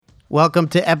Welcome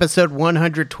to episode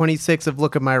 126 of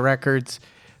Look at My Records.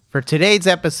 For today's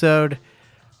episode,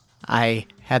 I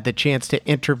had the chance to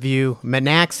interview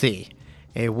Manaxi,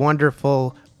 a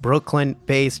wonderful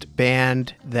Brooklyn-based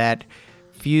band that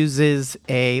fuses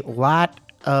a lot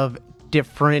of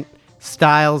different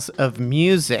styles of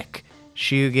music.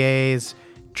 Shoegaze,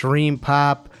 dream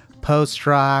pop,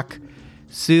 post-rock,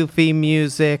 Sufi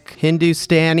music,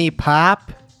 Hindustani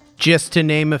pop, just to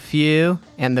name a few.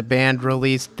 And the band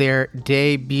released their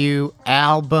debut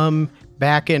album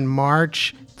back in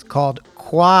March. It's called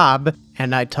Quab,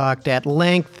 and I talked at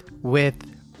length with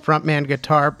frontman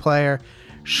guitar player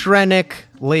Shrenik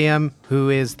Liam, who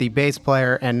is the bass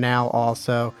player and now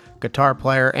also guitar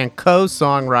player and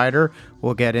co-songwriter.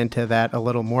 We'll get into that a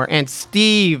little more. And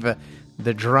Steve,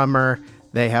 the drummer.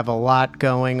 They have a lot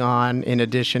going on in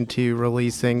addition to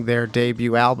releasing their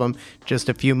debut album just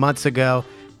a few months ago.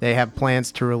 They have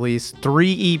plans to release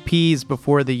 3 EPs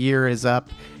before the year is up,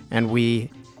 and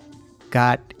we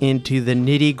got into the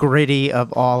nitty-gritty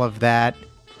of all of that.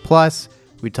 Plus,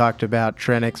 we talked about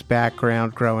Shrenik's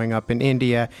background growing up in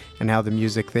India and how the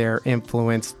music there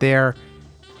influenced their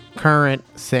current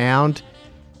sound.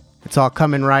 It's all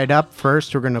coming right up.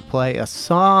 First, we're going to play a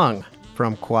song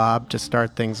from Quab to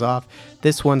start things off.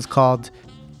 This one's called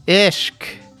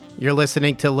Ishq. You're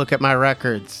listening to Look at My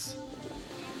Records.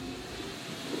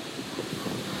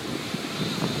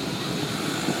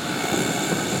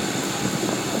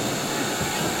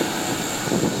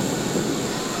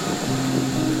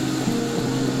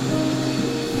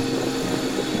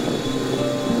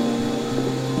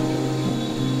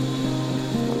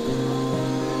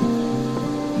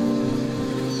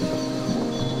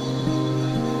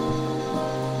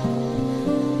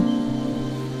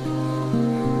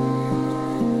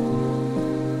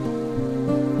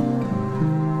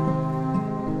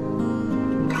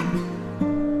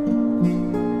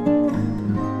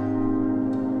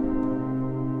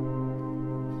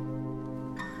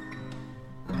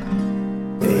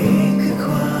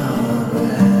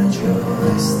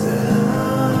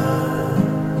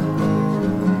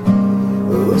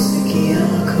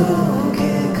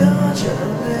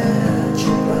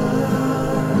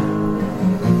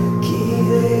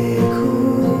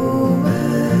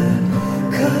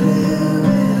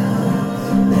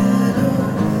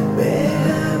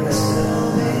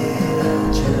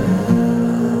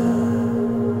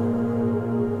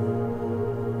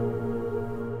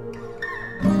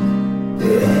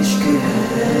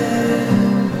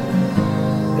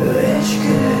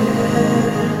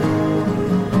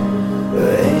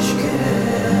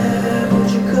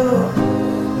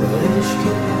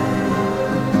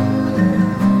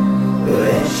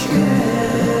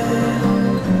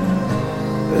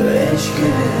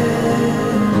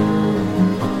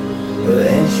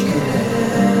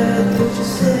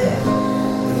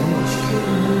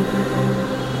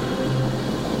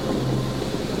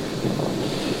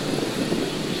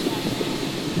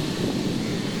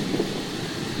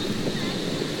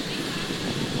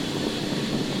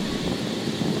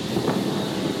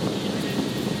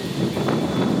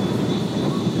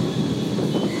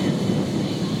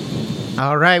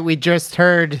 All right, we just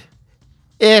heard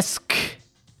Ishq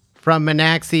from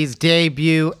Manaxi's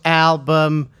debut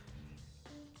album,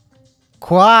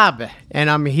 Quab.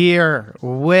 And I'm here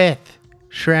with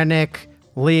Shrenik,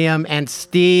 Liam, and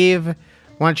Steve.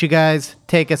 Why don't you guys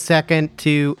take a second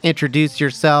to introduce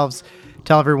yourselves,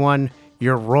 tell everyone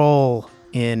your role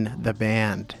in the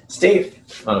band. Steve.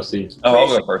 Steve. I'll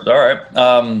go first. All right.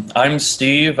 I'm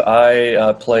Steve.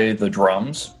 I play the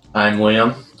drums. I'm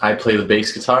Liam. I play the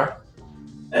bass guitar.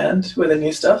 And with the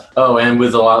new stuff. Oh, and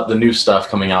with a lot of the new stuff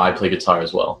coming out, I play guitar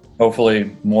as well.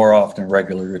 Hopefully more often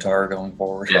regular guitar going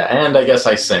forward. Yeah, and I guess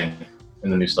I sing in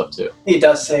the new stuff too. He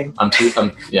does sing. I'm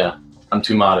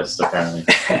too modest apparently.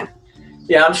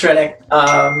 Yeah, I'm Shrenik.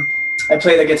 I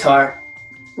play the guitar,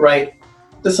 write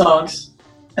the songs,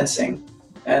 and sing,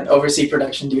 and oversee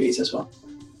production duties as well.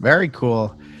 Very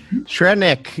cool.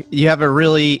 Shrenik, you have a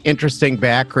really interesting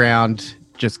background.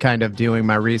 Just kind of doing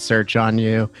my research on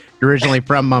you. You're originally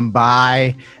from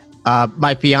Mumbai.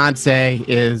 My fiance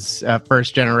is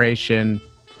first generation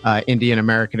Indian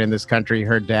American in this country.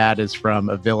 Her dad is from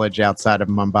a village outside of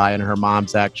Mumbai, and her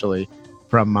mom's actually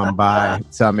from Mumbai.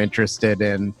 So I'm interested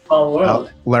in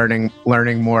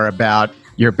learning more about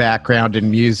your background in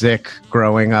music,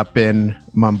 growing up in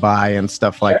Mumbai and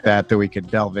stuff like that we could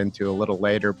delve into a little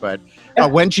later. But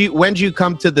when did you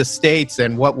come to the States,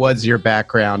 and what was your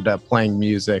background playing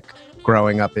music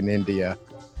growing up in India?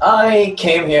 I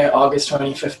came here August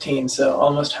 2015, so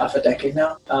almost half a decade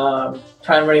now.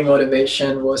 Primary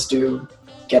motivation was to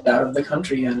get out of the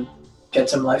country and get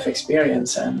some life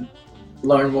experience and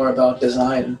learn more about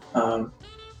design.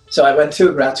 So I went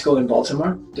to grad school in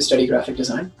Baltimore to study graphic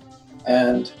design,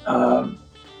 and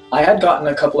I had gotten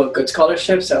a couple of good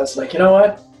scholarships. I was like, you know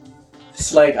what?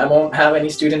 It's like I won't have any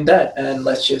student debt, and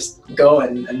let's just go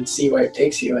and see where it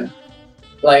takes you. And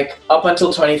like up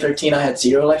until 2013, I had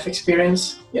zero life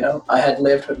experience. You know, I had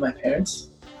lived with my parents,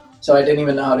 so I didn't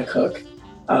even know how to cook,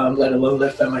 let alone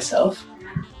live by myself.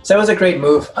 So it was a great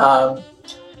move,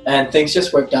 and things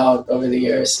just worked out over the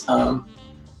years.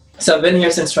 So I've been here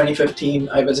since 2015.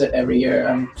 I visit every year.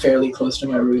 I'm fairly close to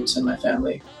my roots and my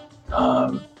family.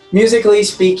 Musically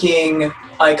speaking,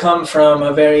 I come from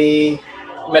a very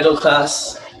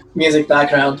middle-class music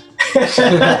background.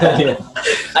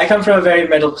 I come from a very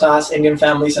middle-class Indian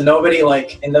family, so nobody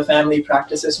like in the family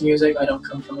practices music. I don't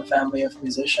come from a family of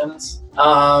musicians.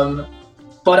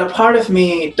 But a part of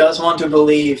me does want to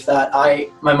believe that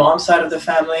my mom's side of the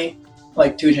family,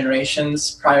 like 2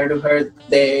 generations prior to her,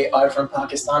 they are from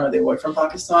Pakistan, or they were from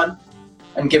Pakistan.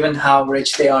 And given how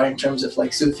rich they are in terms of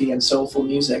like Sufi and soulful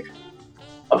music,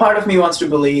 a part of me wants to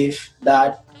believe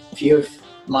that a few of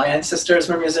my ancestors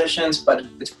were musicians, but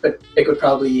it could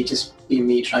probably just be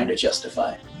me trying to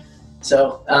justify.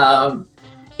 So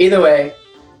either way,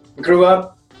 grew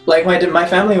up, like my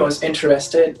family was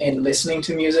interested in listening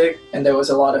to music, and there was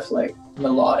a lot of like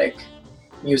melodic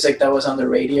music that was on the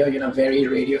radio, you know, very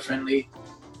radio friendly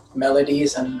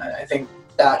melodies. And I think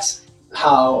that's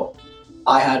how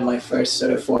I had my first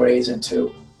sort of forays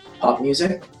into pop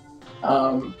music.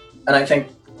 And I think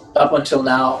up until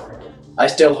now, I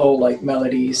still hold like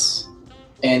melodies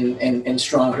in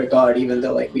strong regard, even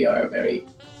though like we are a very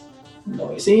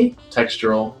noisy,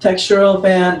 textural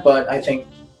band, but I think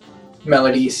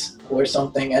melodies were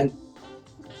something. And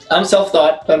I'm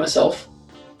self-taught by myself,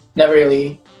 never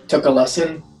really took a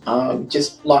lesson,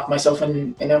 just locked myself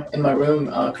in my room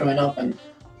growing up and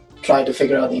tried to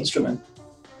figure out the instrument.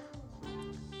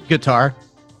 Guitar?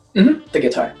 Mm-hmm. The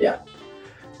guitar, yeah.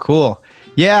 Cool.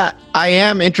 Yeah, I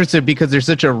am interested because there's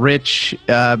such a rich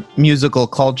musical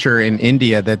culture in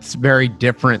India that's very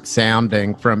different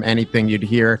sounding from anything you'd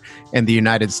hear in the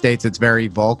United States. It's very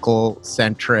vocal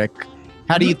centric.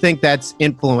 How do you think that's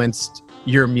influenced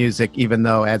your music, even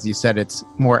though, as you said, it's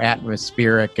more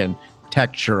atmospheric and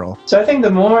textural? So I think the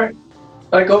more,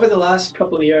 like over the last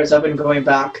couple of years, I've been going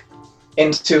back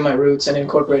into my roots and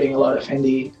incorporating a lot of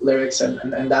Hindi lyrics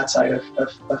and that side of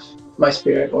my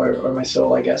spirit or my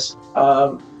soul, I guess.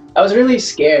 I was really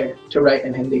scared to write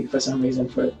in Hindi for some reason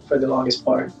for the longest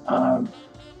part.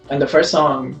 And the first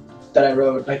song that I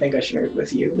wrote, I think I shared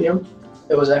with you, Liam.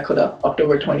 It was Ekhuda,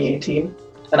 October 2018.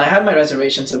 And I had my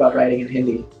reservations about writing in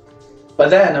Hindi. But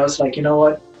then I was like, you know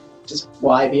what? Just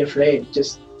why be afraid?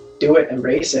 Just do it,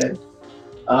 embrace it.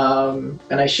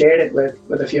 And I shared it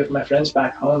with a few of my friends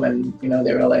back home, and you know,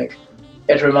 they were like,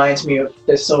 it reminds me of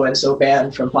this so-and-so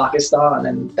band from Pakistan.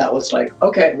 And that was like,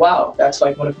 okay, wow, that's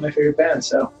like one of my favorite bands.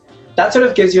 So that sort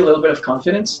of gives you a little bit of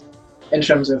confidence in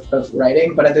terms of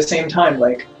writing. But at the same time,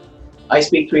 like, I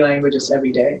speak 3 languages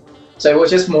every day. So it was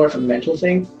just more of a mental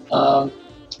thing.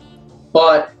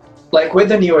 But like with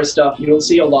the newer stuff, you'll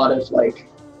see a lot of like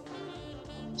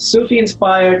Sufi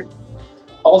inspired,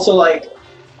 also like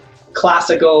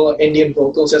classical Indian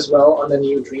vocals as well on the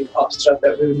new dream pop stuff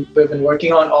that we've been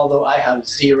working on, although I have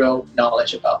zero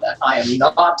knowledge about that. I am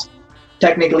not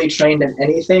technically trained in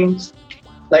anything.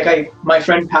 Like my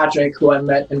friend Patrick, who I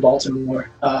met in Baltimore,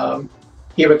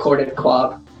 he recorded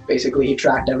Quab. Basically, he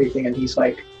tracked everything, and he's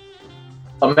like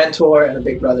a mentor and a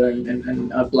big brother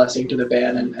and a blessing to the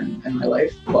band and my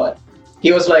life. But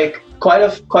he was like, quite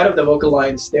of the vocal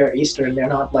lines, they're Eastern, they're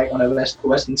not like on a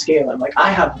Western scale. I'm like,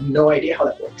 I have no idea how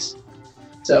that works.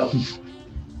 So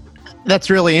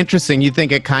that's really interesting. You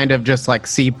think it kind of just like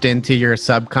seeped into your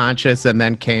subconscious and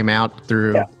then came out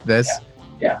through this?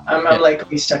 Yeah. I'm like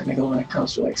least technical when it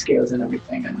comes to like scales and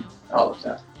everything and all of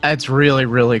that. That's really,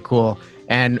 really cool.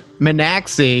 And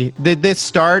Meenakshi, did this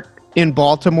start in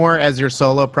Baltimore as your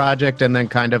solo project and then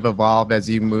kind of evolve as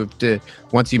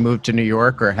once you moved to New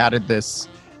York, or how did this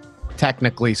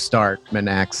technically start,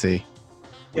 Meenakshi?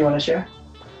 You want to share?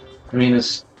 I mean,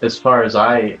 as far as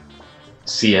I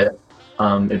see it,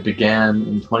 it began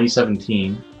in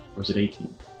 2017. Or was it 18?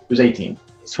 It was 18.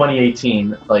 It's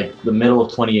 2018, like the middle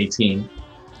of 2018.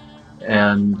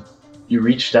 And you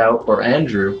reached out, or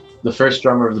Andrew, the first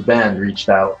drummer of the band, reached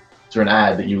out through an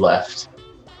ad that you left.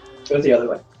 It was the other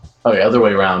way. Okay, other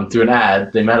way around. Through an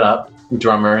ad, they met up,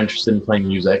 drummer interested in playing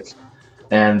music.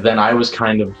 And then I was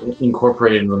kind of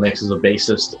incorporated in the mix as a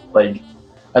bassist. Like,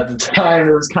 at the time,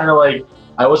 it was kind of like,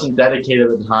 I wasn't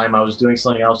dedicated at the time. I was doing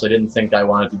something else. I didn't think I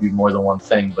wanted to do more than one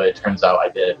thing, but it turns out I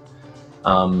did.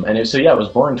 I was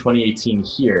born in 2018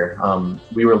 here.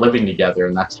 We were living together,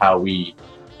 and that's how we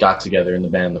got together in the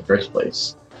band in the first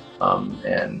place.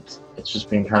 And it's just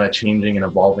been kind of changing and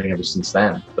evolving ever since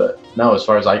then. But no, as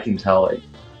far as I can tell, like,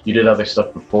 you did other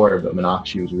stuff before, but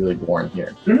Meenakshi was really born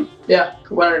here. Mm-hmm. Yeah,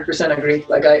 100% agree.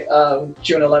 Like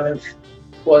June 11th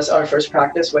was our first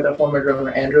practice with a former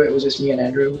drummer, Andrew. It was just me and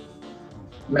Andrew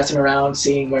messing around,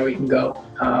 seeing where we can go.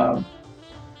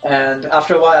 And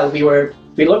after a while, we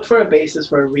looked for a bassist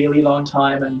for a really long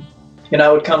time, and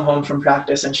I would come home from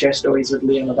practice and share stories with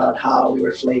Liam about how we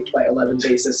were flaked by 11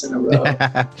 bassists in a row.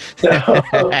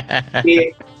 So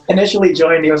he initially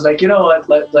joined. He was like, you know what,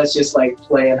 let's just like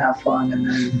play and have fun. And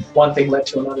then one thing led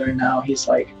to another, and now he's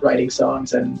like writing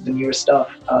songs, and the newer stuff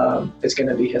is going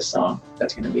to be his song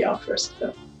that's going to be out first.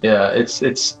 So. Yeah, it's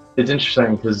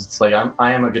interesting because it's like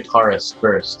I am a guitarist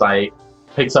first. I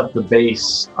picked up the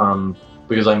bass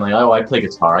because I'm like, oh, I play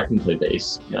guitar, I can play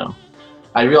bass,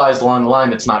 I realized along the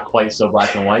line it's not quite so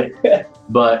black and white,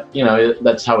 but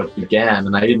that's how it began,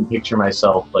 and I didn't picture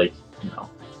myself like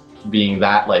being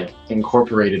that like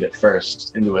incorporated at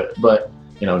first into it. But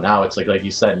now it's like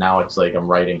you said, now it's like I'm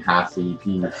writing half the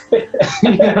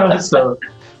EP. So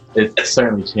it's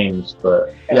certainly changed.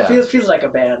 But yeah, it feels like a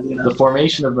band. The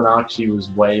formation of Meenakshi was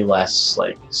way less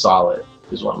like solid,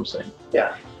 is what I'm saying.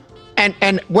 Yeah.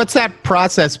 And what's that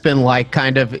process been like,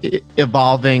 kind of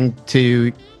evolving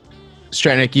to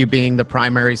Strednik, you being the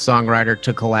primary songwriter,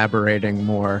 to collaborating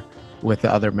more with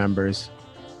the other members?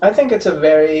 I think it's a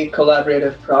very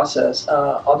collaborative process.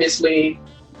 Obviously,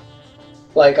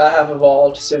 like, I have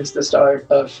evolved since the start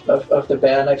of the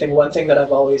band. I think one thing that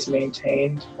I've always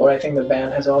maintained, or I think the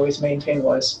band has always maintained,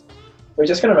 was we're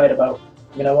just going to write about,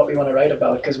 what we want to write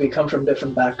about, because we come from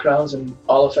different backgrounds and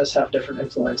all of us have different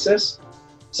influences.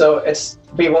 So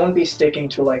we won't be sticking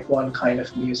to like one kind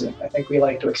of music. I think we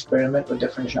like to experiment with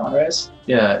different genres.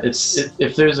 Yeah,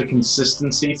 if there's a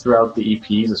consistency throughout the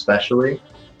EPs, especially,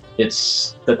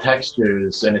 it's the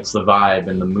textures and it's the vibe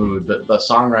and the mood. The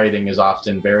songwriting is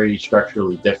often very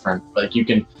structurally different. Like, you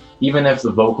can, even if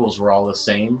the vocals were all the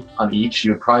same on each,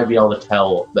 you would probably be able to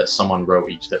tell that someone wrote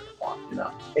each different one.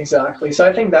 Exactly. So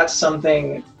I think that's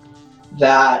something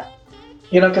that,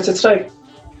 because it's like,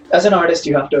 as an artist,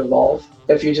 you have to evolve.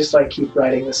 If you just like keep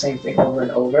writing the same thing over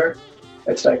and over,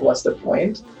 it's like, what's the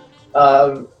point?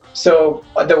 So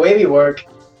the way we work,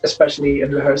 especially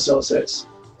in rehearsals, it's,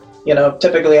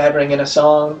 typically I bring in a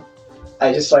song,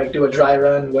 I just like do a dry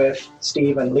run with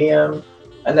Steve and Liam,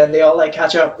 and then they all like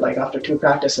catch up like after 2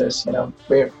 practices.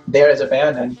 We're there as a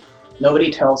band and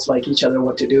nobody tells like each other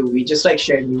what to do. We just like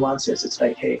share nuances. It's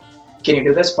like, hey, can you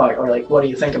do this part? Or like, what do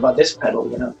you think about this pedal?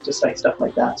 Just like stuff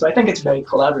like that. So I think it's very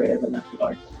collaborative in that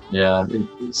regard. Yeah,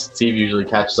 Steve usually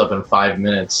catches up in 5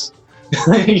 minutes.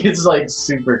 It's like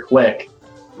super quick.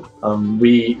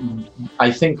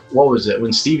 I think, what was it?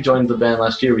 When Steve joined the band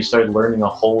last year, we started learning a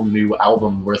whole new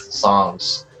album worth of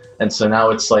songs. And so now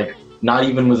it's like, not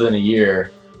even within a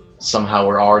year, somehow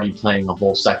we're already playing a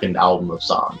whole second album of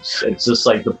songs. It's just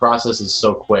like the process is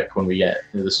so quick when we get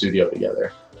into the studio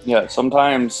together. Yeah,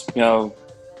 sometimes,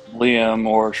 Liam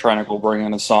or Strednik will bring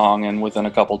in a song, and within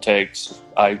a couple takes,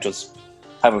 I just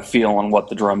have a feel on what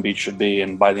the drum beat should be,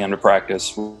 and by the end of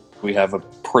practice, we have a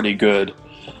pretty good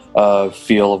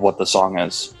feel of what the song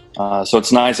is. So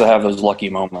it's nice to have those lucky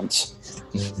moments.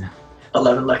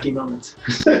 11 lucky moments.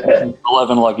 11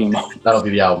 lucky moments. That'll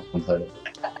be the album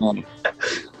title.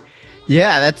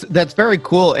 Yeah, that's very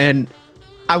cool. And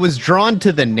I was drawn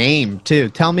to the name too.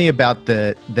 Tell me about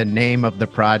the name of the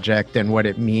project and what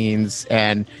it means,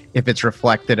 and if it's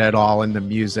reflected at all in the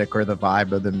music or the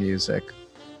vibe of the music.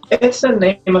 It's the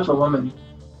name of a woman.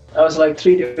 I was like,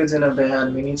 3 dudes in a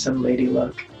band, we need some lady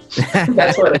luck.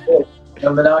 That's what it is.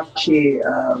 Meenakshi,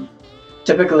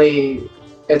 typically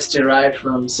it's derived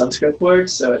from Sanskrit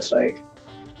words, so it's like,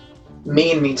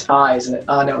 meen means eyes,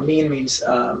 and meen means,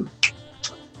 I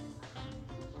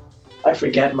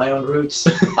forget my own roots.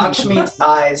 Aksh means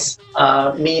eyes,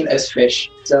 meen is fish,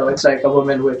 so it's like a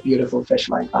woman with beautiful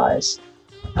fish-like eyes.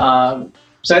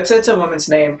 So it's a woman's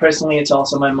name. Personally, it's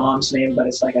also my mom's name, but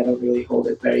it's like I don't really hold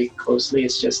it very closely.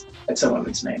 It's a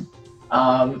woman's name.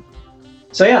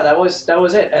 So yeah, that was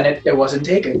it, and it wasn't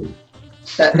taken.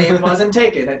 That name wasn't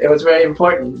taken. It was very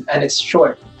important, and it's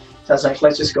short. So I was like,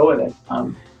 let's just go with it.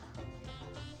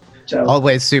 So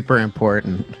always super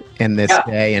important in this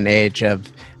day and age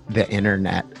of the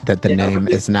internet that the name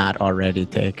is not already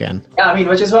taken. Yeah, I mean,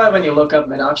 which is why when you look up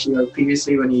Meenakshi, or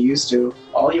previously when you used to,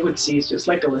 all you would see is just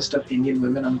like a list of Indian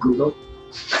women on Google,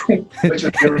 which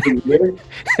was really weird.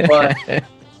 But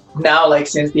now, like,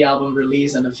 since the album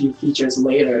release and a few features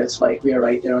later, it's like we are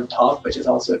right there on top, which is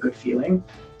also a good feeling.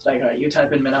 It's like, all right, you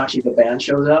type in Meenakshi, the band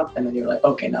shows up, and then you're like,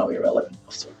 okay, now we're relevant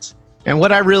of sorts. And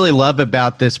what I really love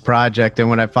about this project and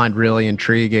what I find really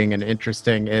intriguing and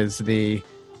interesting is the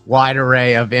wide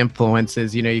array of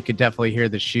influences. You know, you could definitely hear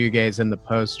the shoegaze and the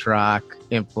post-rock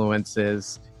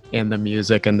influences in the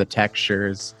music and the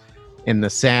textures in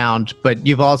the sound. But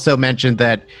you've also mentioned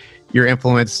that you're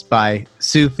influenced by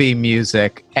Sufi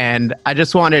music. And I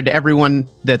just wanted everyone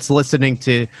that's listening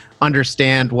to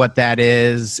understand what that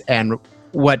is and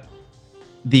what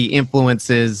the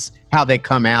influences, how they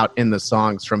come out in the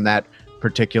songs from that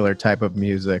particular type of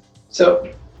music. So,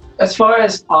 as far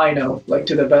as I know, like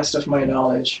to the best of my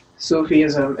knowledge,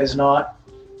 Sufism is not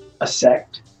a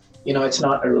sect. You know, it's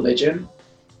not a religion.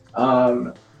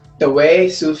 The way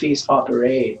Sufis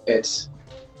operate, it's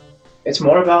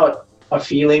more about a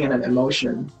feeling and an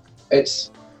emotion.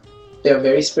 They're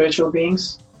very spiritual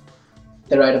beings.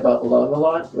 They write about love a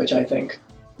lot, which I think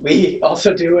we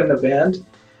also do in the band.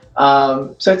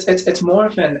 So it's more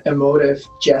of an emotive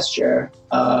gesture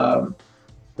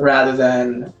rather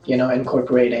than, you know,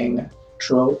 incorporating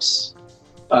tropes,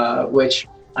 which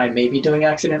I may be doing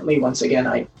accidentally. Once again,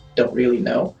 I don't really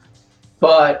know.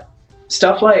 But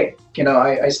stuff like, you know,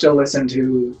 I still listen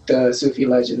to the Sufi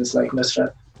legends like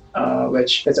Nusrat,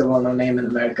 which is a well-known name in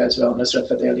America as well, Nusrat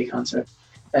Fateh Ali Khan sir,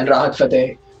 and Rahat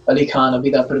Fateh Ali Khan,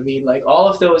 Abida Parveen, like all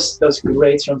of those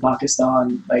greats from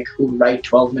Pakistan, like who write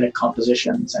 12-minute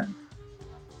compositions, and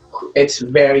it's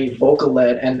very vocal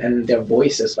led, and their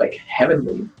voice is like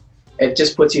heavenly. It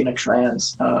just puts you in a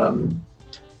trance.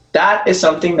 That is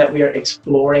something that we are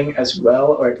exploring as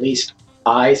well, or at least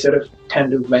I sort of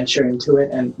tend to venture into it.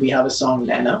 And we have a song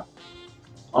Nana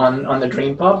on the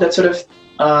Dream Pop that sort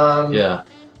of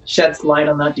sheds light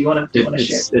on that. Do you want to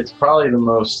share? It's probably the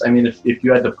most, I mean, if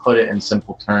you had to put it in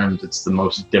simple terms, it's the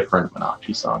most different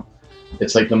Meenakshi song.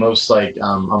 It's like the most like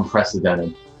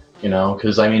unprecedented, you know,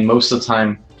 because I mean, most of the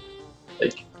time,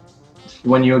 like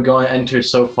when you go and enter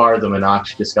so far the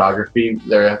Meenakshi discography,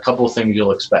 there are a couple of things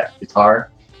you'll expect.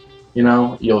 Guitar, you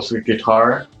know, you'll expect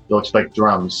guitar, you'll expect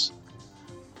drums.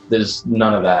 There's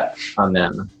none of that on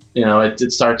them. You know, it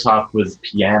starts off with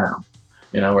piano,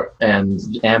 you know, and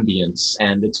ambience,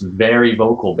 and it's very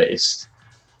vocal based.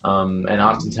 And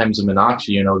oftentimes in Meenakshi,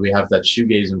 you know, we have that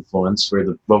shoegaze influence where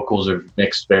the vocals are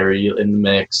mixed very in the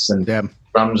mix, and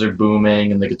drums are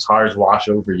booming, and the guitars wash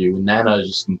over you. And Nana is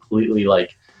just completely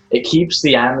like, it keeps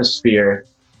the atmosphere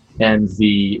and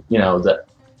the, you know, the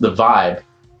vibe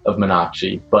of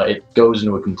Meenakshi, but it goes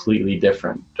into a completely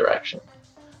different direction.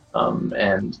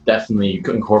 And definitely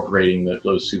incorporating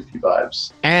those Sufi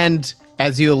vibes. And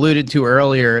as you alluded to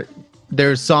earlier,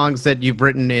 there's songs that you've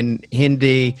written in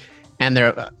Hindi, and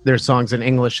there's songs in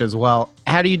English as well.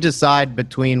 How do you decide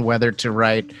between whether to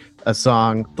write a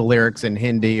song, the lyrics in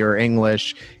Hindi or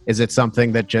English? Is it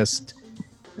something that just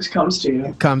comes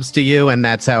to you, and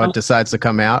that's how it decides to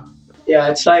come out? Yeah,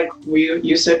 it's like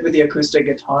you sit with the acoustic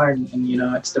guitar, and you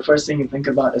know, it's the first thing you think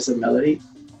about is the melody.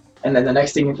 And then the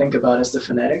next thing you think about is the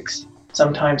phonetics.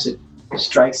 Sometimes it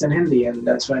strikes in Hindi, and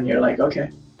that's when you're like,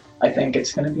 okay, I think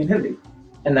it's going to be in Hindi.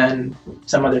 And then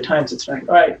some other times it's like,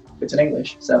 all right, it's in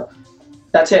English. So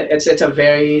that's it. It's a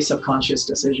very subconscious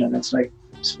decision. It's like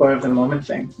spur of the moment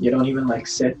thing. You don't even like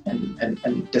sit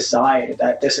and decide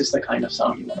that this is the kind of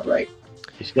song you want to write.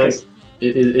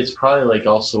 It's probably like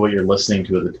also what you're listening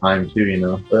to at the time too, you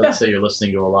know. Let's say you're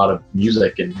listening to a lot of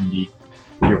music in Hindi,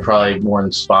 you're probably more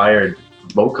inspired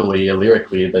vocally or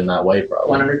lyrically than that way,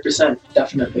 probably. 100%,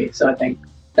 definitely. So I think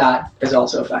that is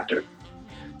also a factor.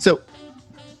 So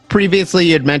previously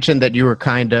you had mentioned that you were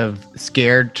kind of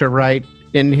scared to write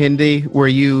in Hindi. Were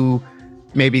you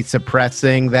maybe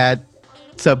suppressing that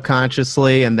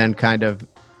subconsciously and then kind of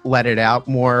let it out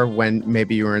more when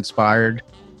maybe you were inspired?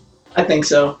 I think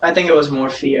so. I think it was more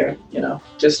fear, you know,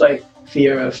 just like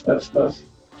fear of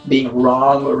being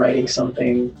wrong or writing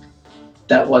something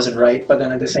that wasn't right. But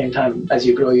then at the same time, as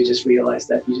you grow, you just realize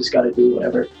that you just got to do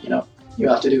whatever, you know, you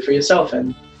have to do for yourself.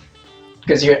 And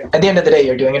because you're, at the end of the day,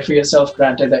 you're doing it for yourself,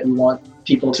 granted that you want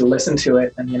people to listen to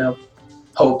it and, you know,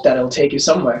 hope that it'll take you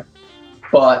somewhere.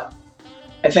 But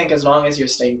I think as long as you're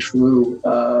staying true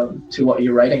to what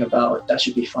you're writing about, that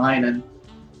should be fine. And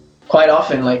quite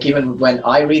often, like even when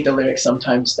I read the lyrics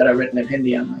sometimes that are written in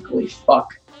Hindi, I'm like, holy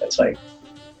fuck, that's like,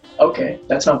 okay,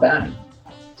 that's not bad.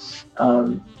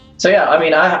 So yeah, I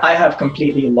mean, I have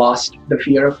completely lost the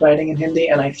fear of writing in Hindi,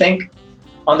 and I think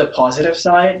on the positive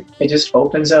side, it just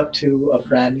opens up to a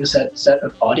brand new set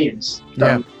of audience.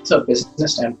 So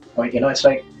business standpoint, you know, it's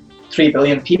like 3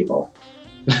 billion people.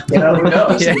 You know, who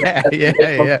knows?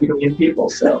 3 billion people.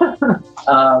 So,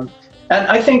 and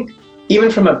I think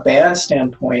even from a band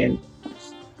standpoint,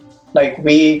 like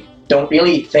we don't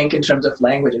really think in terms of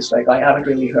languages. Like I haven't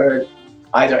really heard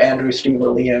either Andrew, Steve,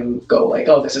 or Liam go like,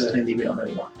 "Oh, this isn't Hindi, we don't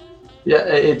really want." Yeah,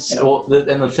 it's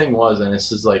and the thing was, and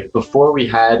this is like before we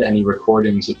had any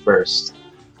recordings at first,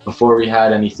 before we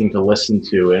had anything to listen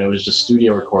to, and it was just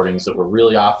studio recordings that were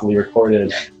really awfully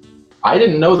recorded. I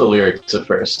didn't know the lyrics at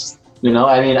first. You know,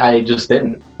 I mean, I just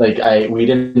didn't. Like, we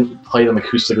didn't play them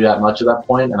acoustically that much at that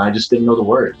point, and I just didn't know the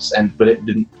words. But it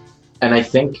didn't. And I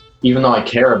think, even though I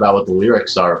care about what the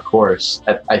lyrics are, of course,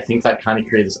 I think that kind of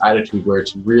created this attitude where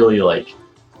it's really like,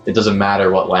 it doesn't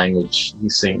matter what language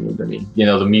he's singing to me. You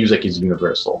know, the music is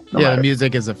universal. The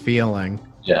music is a feeling.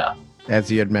 Yeah.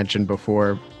 As you had mentioned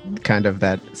before, kind of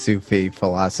that Sufi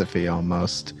philosophy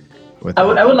almost. I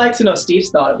would like to know Steve's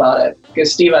thought about it,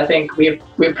 because Steve, I think we've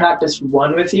practiced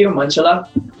one with you, Manchala.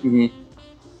 Mm-hmm.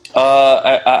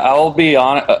 I'll be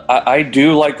honest. I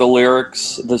do like the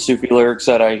lyrics, the Sufi lyrics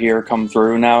that I hear come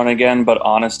through now and again. But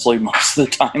honestly, most of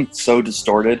the time, it's so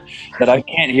distorted that I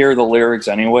can't hear the lyrics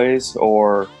anyways,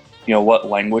 or what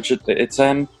language it's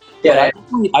in. Yeah,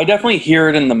 but I definitely hear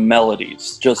it in the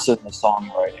melodies, just in the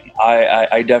songwriting.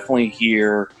 I definitely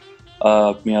hear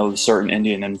certain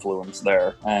Indian influence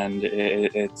there, and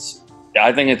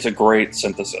I think it's a great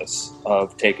synthesis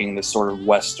of taking this sort of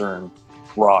Western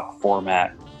rock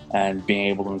format and being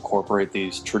able to incorporate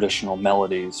these traditional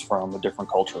melodies from a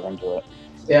different culture into it.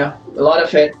 Yeah, a lot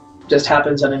of it just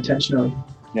happens unintentionally.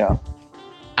 Yeah.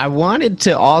 I wanted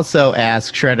to also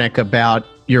ask Shrenik about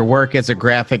your work as a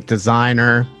graphic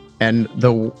designer and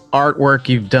the artwork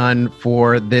you've done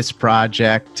for this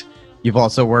project. You've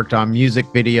also worked on music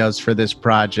videos for this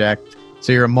project.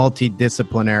 So you're a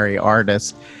multidisciplinary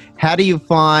artist. How do you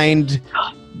find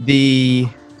the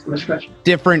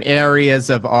different areas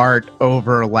of art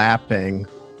overlapping,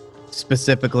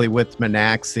 specifically with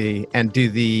Meenaxi? And do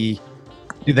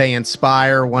they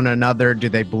inspire one another? Do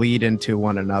they bleed into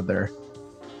one another?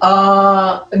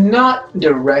 Not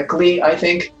directly. I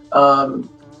think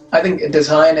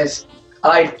design is.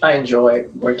 I enjoy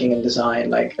working in design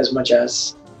like as much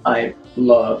as I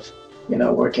love,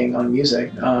 working on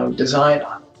music. Design.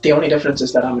 The only difference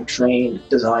is that I'm a trained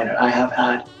designer. I have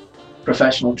had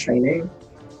professional training.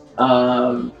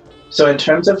 So in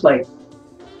terms of like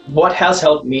what has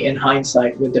helped me in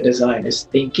hindsight with the design is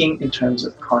thinking in terms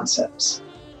of concepts.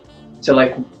 So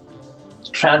like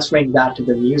transferring that to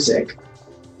the music,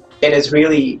 it is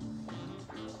really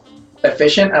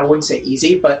efficient. I wouldn't say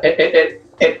easy, but it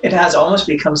has almost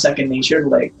become second nature to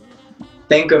like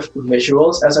think of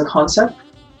visuals as a concept,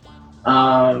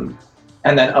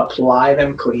 and then apply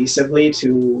them cohesively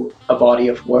to a body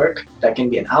of work. That can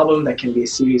be an album, that can be a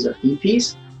series of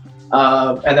EPs.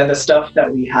 And then the stuff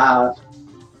that we have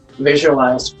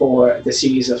visualized for the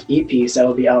series of EPs that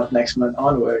will be out next month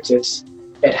onwards,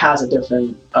 it has a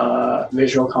different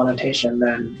visual connotation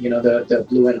than the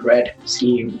blue and red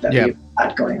scheme that we've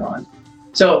had going on.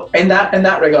 So in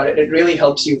that regard, it really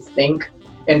helps you think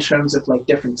in terms of like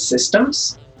different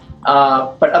systems.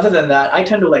 But other than that, I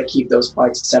tend to like keep those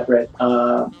parts separate.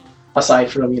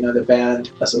 Aside from the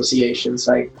band associations,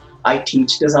 like I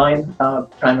teach design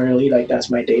primarily, like that's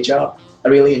my day job. I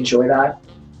really enjoy that.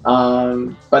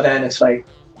 But then it's like,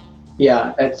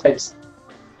 it's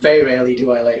very rarely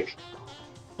do I like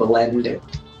blend it,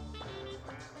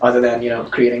 other than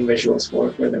creating visuals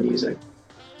for the music.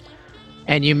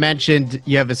 And you mentioned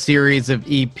you have a series of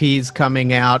EPs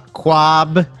coming out.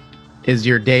 Quab is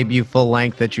your debut full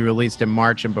length that you released in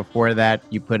March, and before that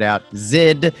you put out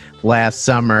Zid last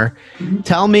summer. Mm-hmm.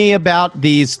 Tell me about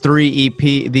these series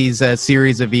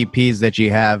of EPs that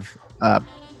you have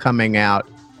coming out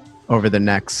over the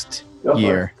next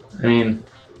year. I mean,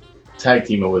 tag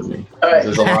team it with me. All right.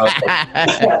 There's a lot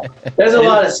of stuff. There's a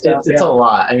lot of stuff. It's a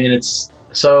lot. I mean,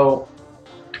 so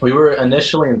we were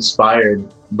initially inspired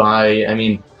by,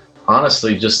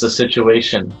 honestly, just the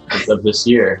situation of this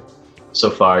year so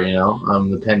far,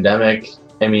 the pandemic.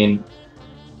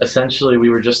 Essentially we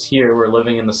were just here, we're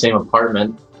living in the same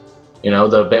apartment,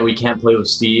 we can't play with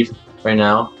Steve right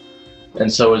now.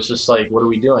 And so it's just like, what are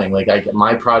we doing? Like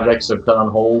my projects are put on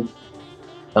hold.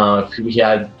 We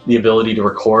had the ability to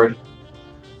record.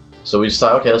 So we just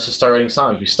thought, okay, let's just start writing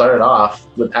songs. We started off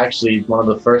with actually one of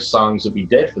the first songs that we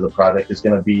did for the project is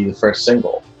going to be the first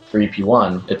single for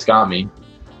EP1, It's Got Me.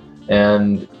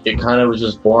 And it kind of was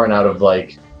just born out of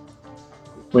like,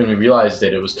 when we realized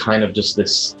it was kind of just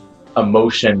this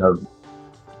emotion of,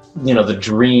 the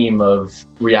dream of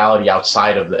reality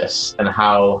outside of this, and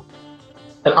how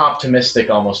an optimistic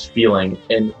almost feeling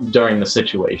during the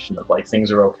situation of like,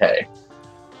 things are okay.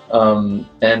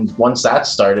 And once that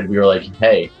started, we were like,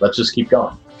 hey, let's just keep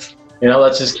going.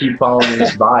 Let's just keep following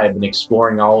this vibe and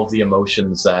exploring all of the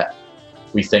emotions that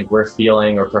we think we're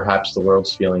feeling, or perhaps the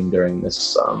world's feeling during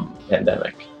this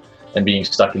pandemic, and being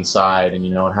stuck inside, and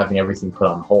and having everything put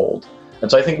on hold. And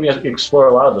so I think we have to explore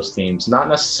a lot of those themes, not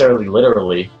necessarily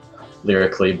lyrically,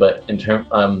 but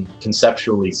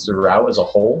conceptually throughout as a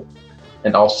whole.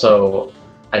 And also,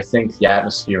 I think the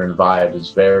atmosphere and vibe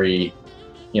is very,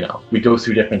 we go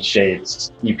through different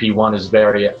shades. EP1 is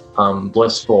very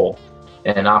blissful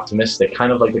and optimistic,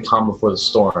 kind of like the calm before the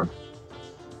storm.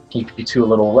 EP2 a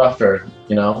little rougher,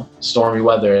 stormy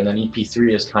weather, and then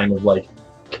EP3 is kind of like,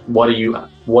 what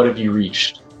have you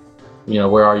reached?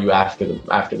 Where are you after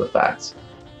the fact?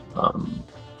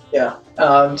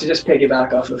 To just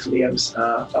piggyback off of Liam's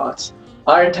thoughts,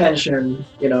 our intention,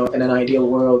 in an ideal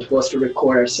world, was to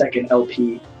record our second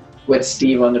LP with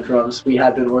Steve on the drums. We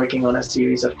had been working on a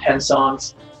series of 10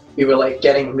 songs. We were like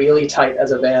getting really tight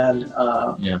as a band,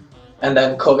 and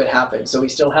then COVID happened. So we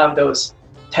still have those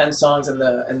 10 songs in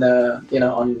the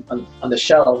on the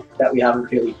shelf that we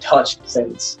haven't really touched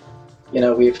since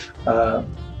we've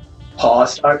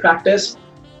paused our practice.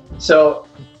 So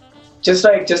just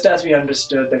as we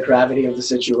understood the gravity of the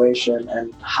situation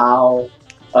and how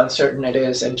uncertain it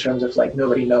is in terms of like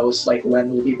nobody knows like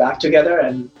when we'll be back together,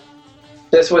 and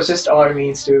this was just our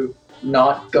means to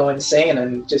not go insane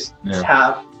and just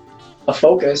have a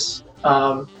focus.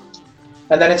 And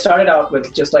then it started out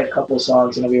with just like a couple of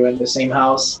songs. We were in the same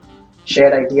house,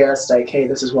 shared ideas like, hey,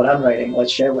 this is what I'm writing,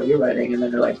 let's share what you're writing. And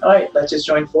then they're like, all right, let's just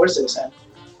join forces. And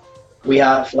we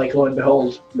have, like, lo and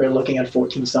behold, we're looking at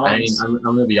 14 songs. I mean, I'm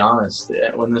going to be honest.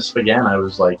 When this began, I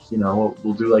was like,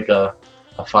 we'll do like a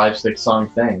 5-6 song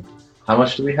thing. How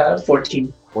much do we have?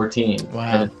 14.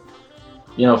 Wow.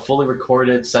 And, fully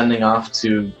recorded, sending off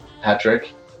to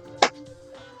Patrick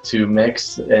to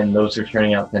mix, and those are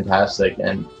turning out fantastic.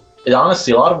 And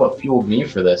honestly, a lot of what fueled me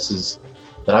for this is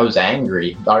that I was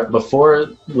angry.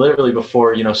 Literally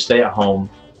before, Stay at Home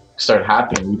started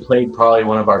happening, we played probably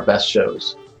one of our best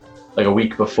shows, like a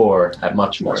week before at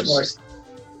Muchmore's.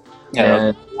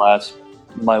 Yeah,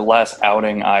 my last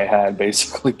outing I had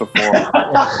basically before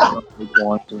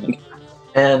quarantine.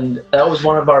 And that was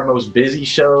one of our most busy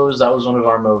shows. That was one of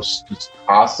our most just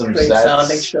awesome great sets.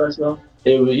 Sounding show as well.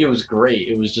 It was great.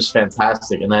 It was just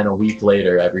fantastic. And then a week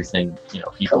later, everything,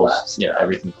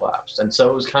 everything collapsed. And so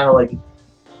it was kind of like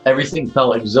everything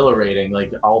felt exhilarating.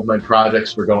 Like all of my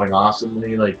projects were going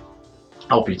awesomely. Like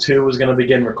LP2 was going to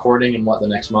begin recording in the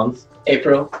next month?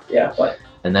 April. Yeah. What?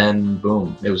 And then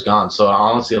boom, it was gone. So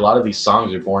honestly, a lot of these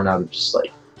songs are born out of just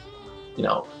like,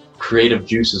 creative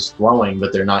juices flowing,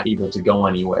 but they're not able to go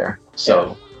anywhere. So.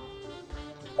 Yeah.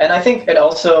 And I think it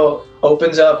also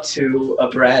opens up to a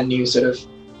brand new sort of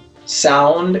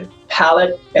sound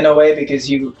palette in a way, because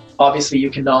you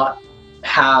cannot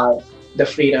have the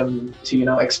freedom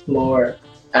to, explore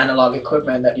analog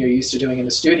equipment that you're used to doing in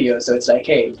the studio. So it's like,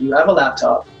 hey, you have a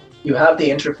laptop, you have the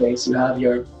interface, you have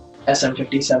your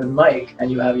SM57 mic, and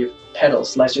you have your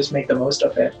pedals. Let's just make the most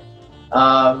of it.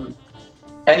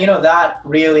 And that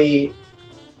really,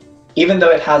 even though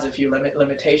it has a few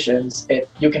limitations,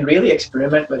 you can really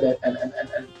experiment with it and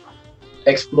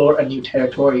explore a new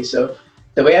territory. So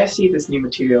the way I see this new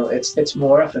material, it's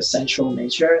more of a sensual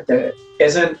nature. There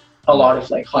isn't a lot of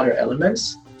like hotter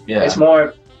elements. Yeah. It's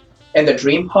more in the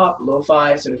dream pop,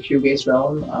 lo-fi, sort of shoegaze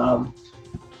realm.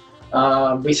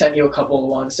 We sent you a couple of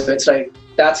ones, so it's like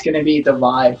that's going to be the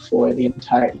vibe for the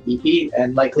entire EP.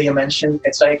 And like Leah mentioned,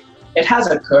 it's like it has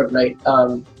a curve, right?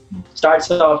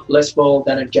 Starts off blissful,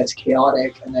 then it gets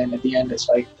chaotic, and then at the end it's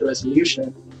like the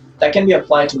resolution that can be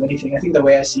applied to anything. I think the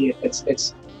way I see it,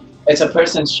 it's a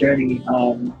person's journey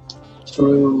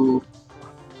through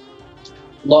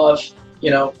love,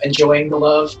 enjoying the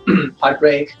love,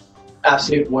 heartbreak,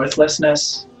 absolute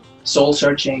worthlessness, soul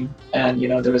searching, and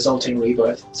the resulting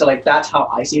rebirth. So like that's how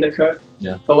I see the curve.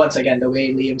 Yeah. But once again, the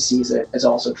way Liam sees it is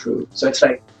also true. So it's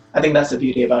like, I think that's the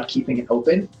beauty about keeping it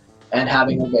open and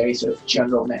having a very sort of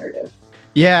general narrative.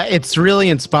 Yeah, it's really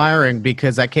inspiring,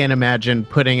 because I can't imagine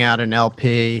putting out an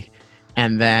LP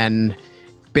and then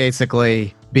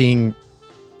basically being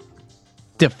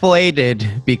deflated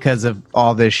because of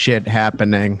all this shit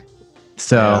happening.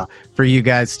 So for you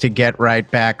guys to get right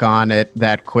back on it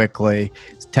that quickly,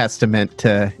 it's testament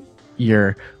to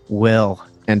your will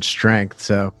and strength.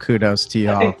 So kudos to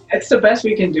y'all. I think it's the best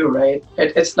we can do, right?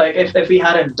 It's like if we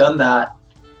hadn't done that,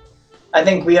 I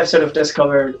think we have sort of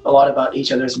discovered a lot about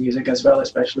each other's music as well,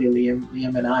 especially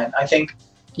Liam and I. And I think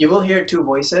you will hear two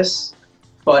voices,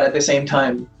 but at the same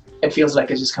time, it feels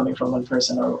like it's just coming from one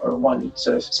person or one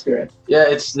sort of spirit. Yeah,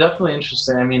 it's definitely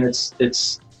interesting. I mean,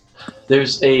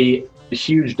 there's a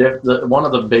huge one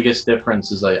of the biggest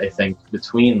differences I think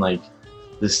between like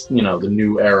this, the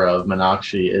new era of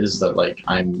Meenakshi is that like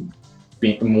I'm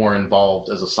being more involved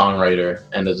as a songwriter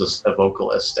and as a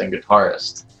vocalist and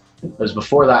guitarist. Whereas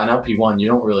before that, in LP1, you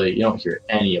don't hear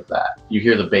any of that. You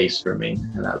hear the bass for me,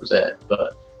 and that was it.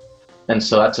 And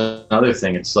so that's another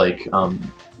thing. It's like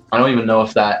I don't even know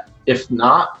if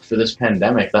not for this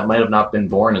pandemic, that might have not been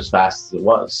born as fast as it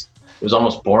was. It was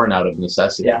almost born out of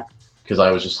necessity. Yeah. Because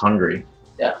I was just hungry.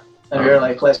 Yeah. And we were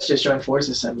like, let's just join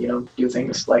forces and, do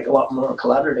things like a lot more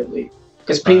collaboratively.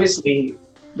 Because previously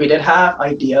we did have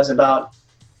ideas about,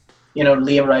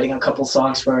 Liam writing a couple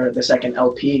songs for the second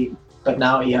LP, but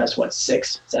now he has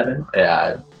 6, 7?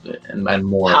 Yeah, and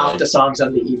more. Half the songs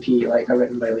on the EP are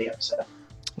written by Liam. So.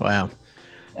 Wow.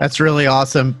 That's really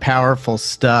awesome, powerful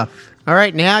stuff. All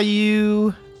right, now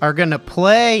you are going to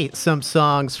play some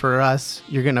songs for us.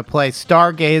 You're going to play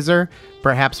Stargazer,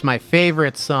 perhaps my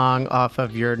favorite song off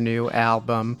of your new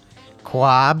album,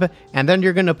 Quab. And then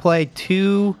you're going to play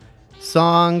 2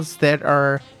 songs that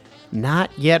are not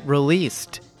yet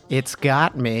released. It's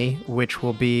Got Me, which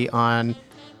will be on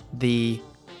the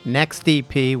next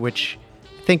EP, which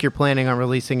I think you're planning on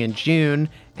releasing in June,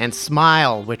 and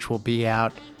Smile, which will be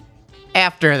out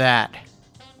after that.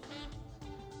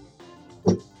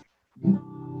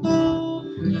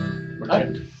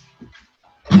 Right.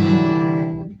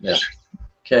 Yeah.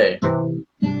 Okay.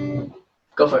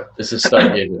 Go for it. This is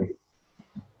Stargazer.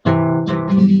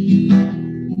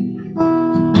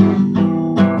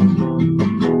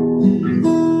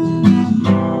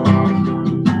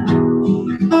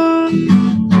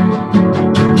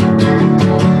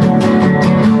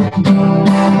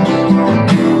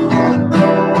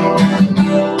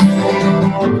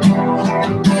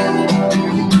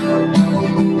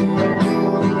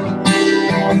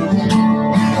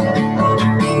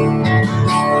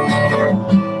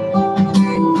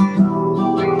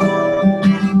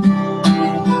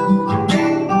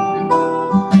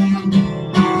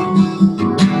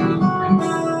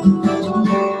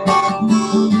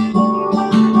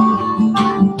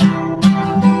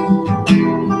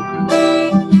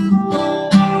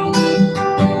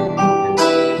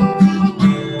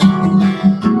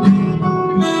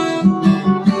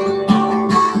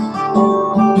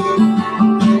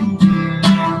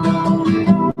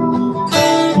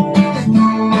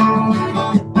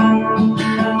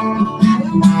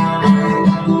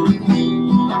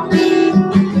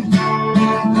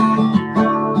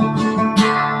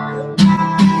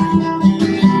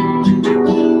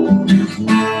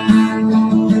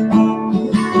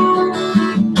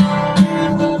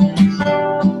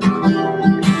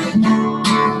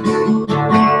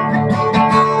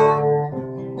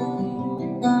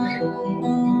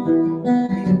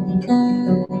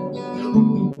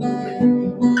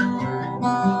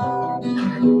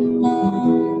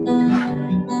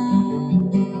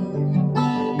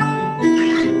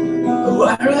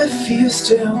 refuse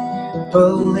to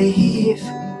believe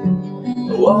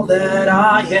all that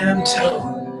I am told.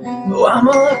 Oh, I'm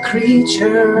a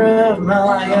creature of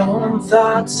my own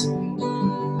thoughts.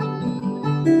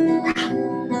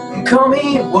 Call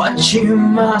me what you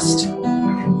must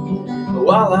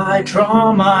while I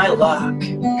draw my luck.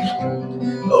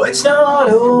 Oh, it's not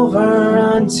over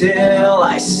until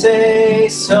I say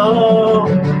so.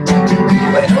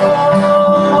 When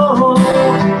all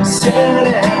said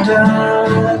and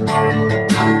done,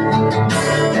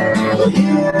 will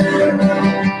you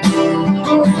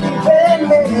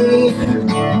believe in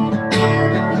me?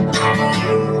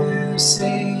 You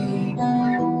see,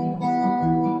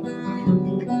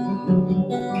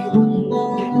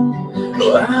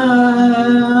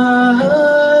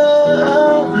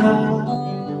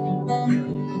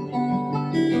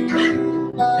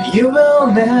 you will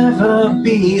never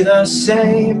be the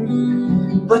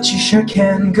same, but you sure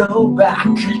can go back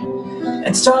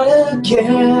and start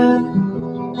again,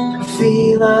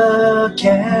 feel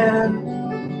again.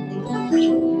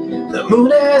 The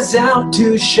moon is out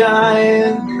to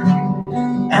shine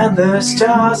and the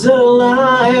stars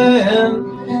align.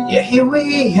 Yeah, here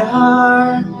we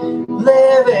are,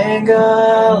 living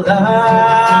a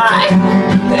life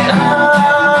that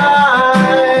I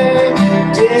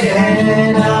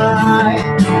deny.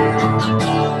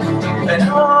 And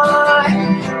I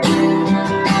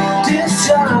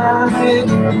decide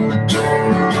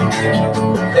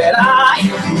that I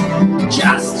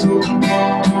just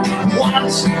want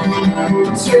to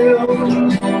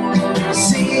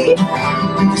see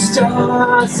the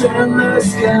stars in the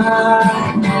sky.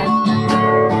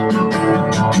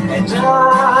 And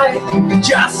I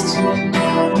just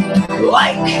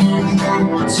like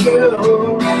to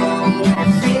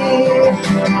feel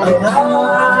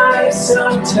alive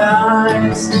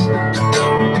sometimes.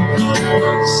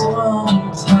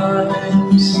 Sometimes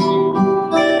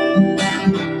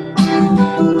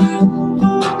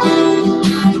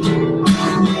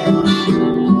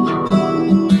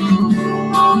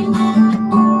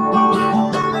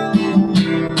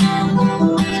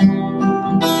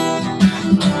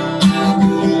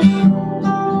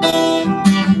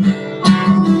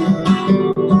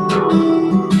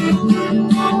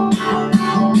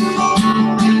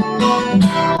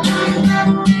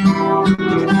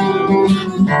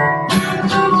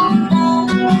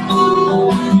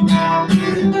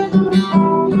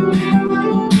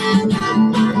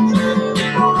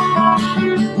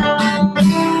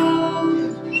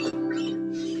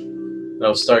That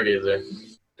was Stargazer.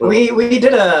 we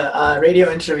did a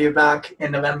radio interview back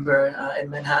in November in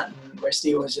Manhattan where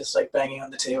Steve was just like banging on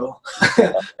the table.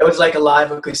 It was like a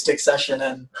live acoustic session,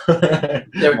 and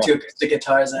there were 2 acoustic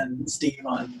guitars and Steve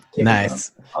on table.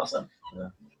 Nice. Awesome. Yeah.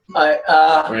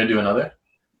 We're gonna do another.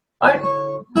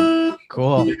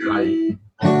 Cool.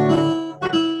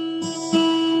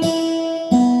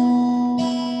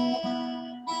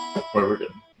 Where we're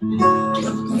good.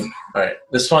 All right,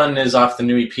 this one is off the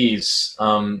new EPs.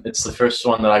 It's the first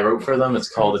one that I wrote for them. It's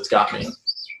called "It's Got Me."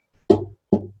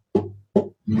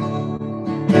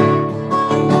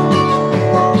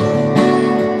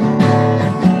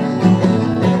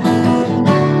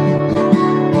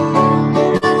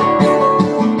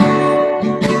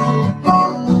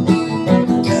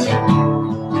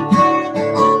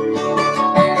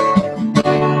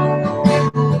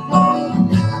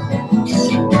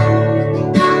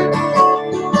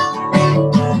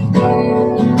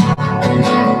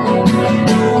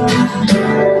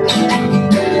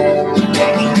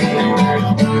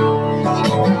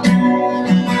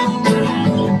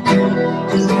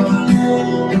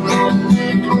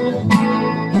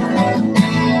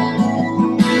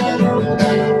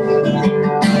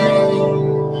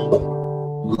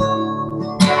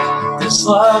 There's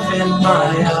love in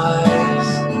my eyes,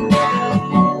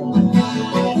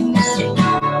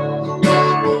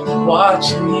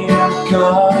 watching you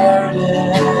garden,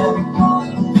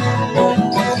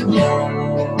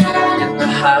 and the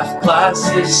half glass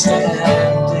is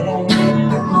standing.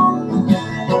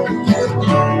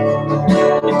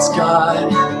 It's got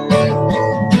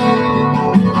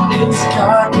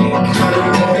me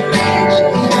courageous,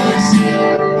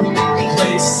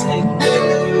 placing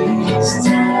these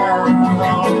down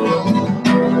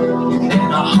in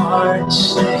a heart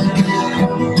shape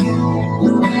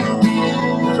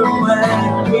for when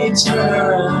we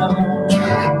turn.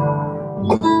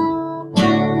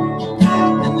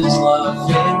 And there's love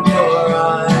in your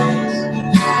eyes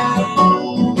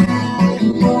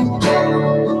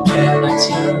when I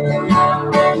turn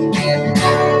around.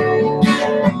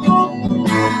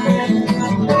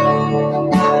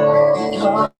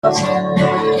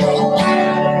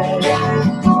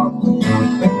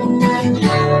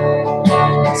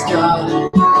 It's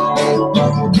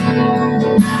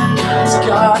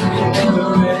got me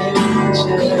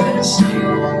courageous,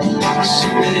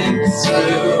 shooting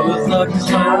through the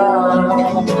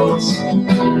clouds in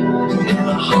a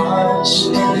heart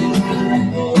shape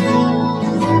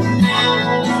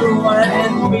for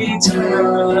when we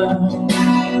turn.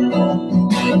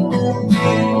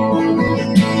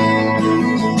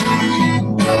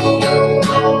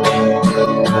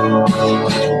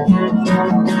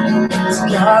 It's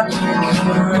got me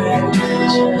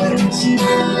courageous.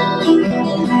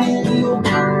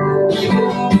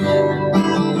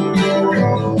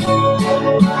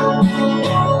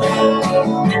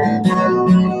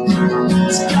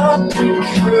 It's got me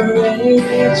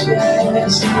courageous.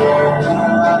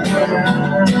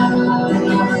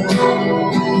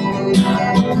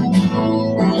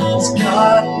 It's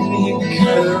got me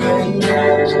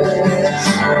courageous.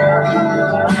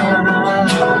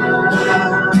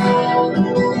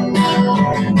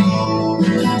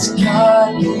 It's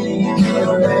got me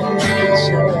courageous.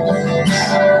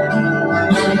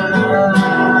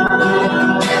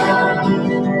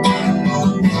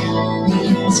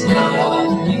 It's got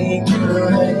me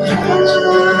courageous.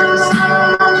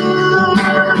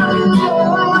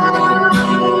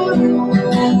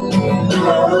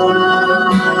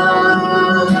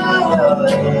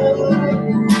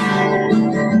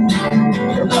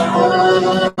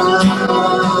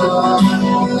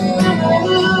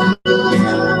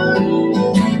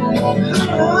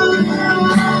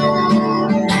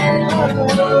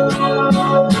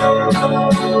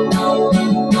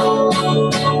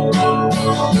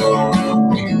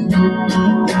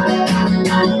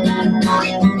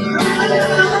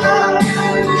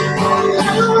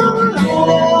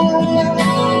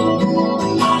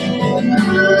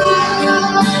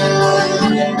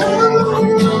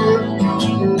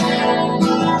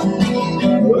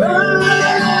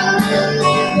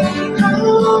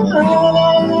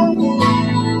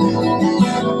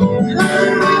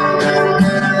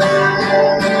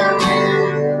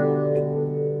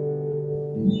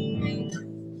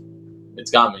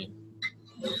 It's got me.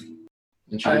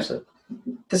 Introduce it.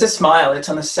 This is Smile. It's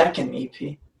on the second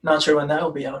EP. Not sure when that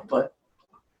will be out, but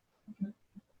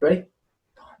ready?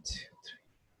 1, 2,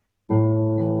 3.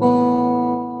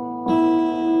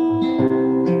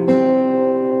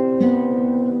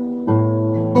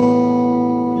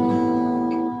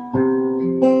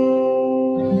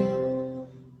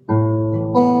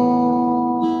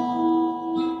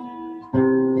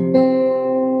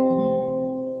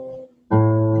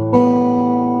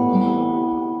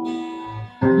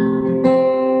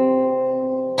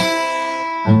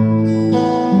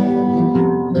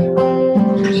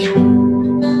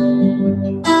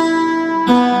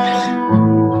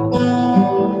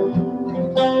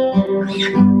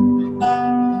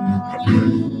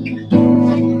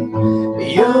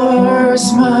 Your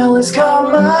smile has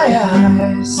caught my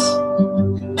eyes.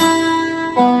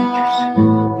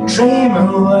 Dream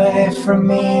away from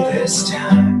me this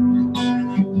time.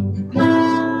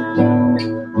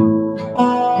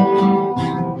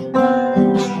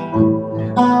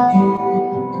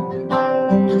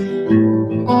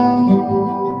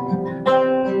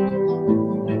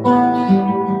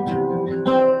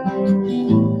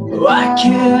 I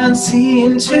can see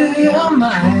into your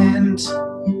mind.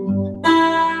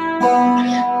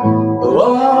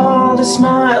 All the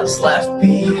smiles left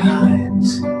behind.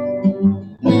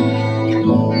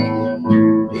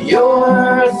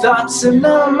 Your thoughts are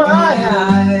on my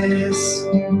eyes.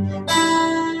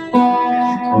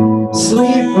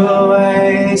 Sleep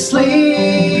away,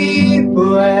 sleep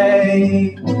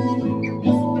away.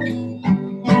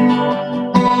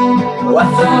 I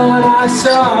thought I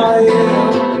saw you.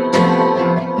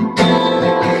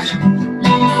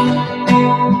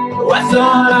 I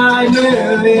thought I knew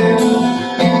you.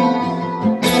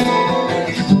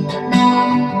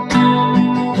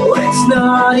 Oh, it's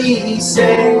not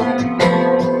easy,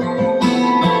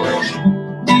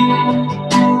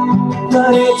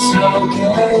 but it's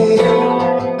okay.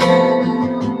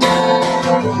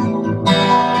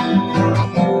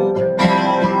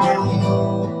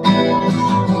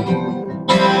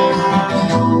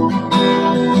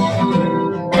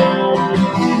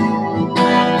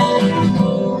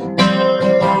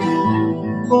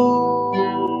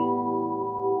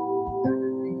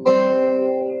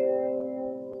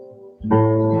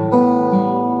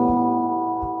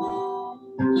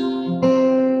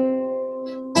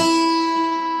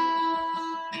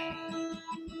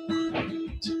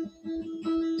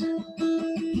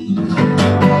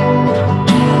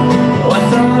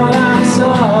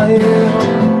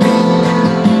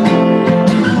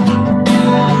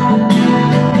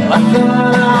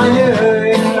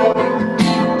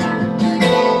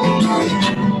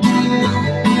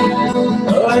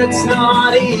 It's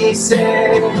not easy,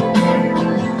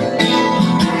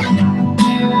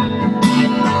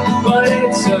 but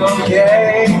it's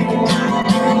okay.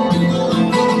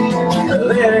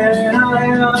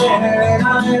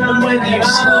 When you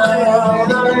smile,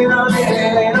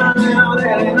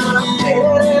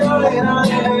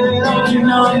 you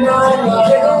know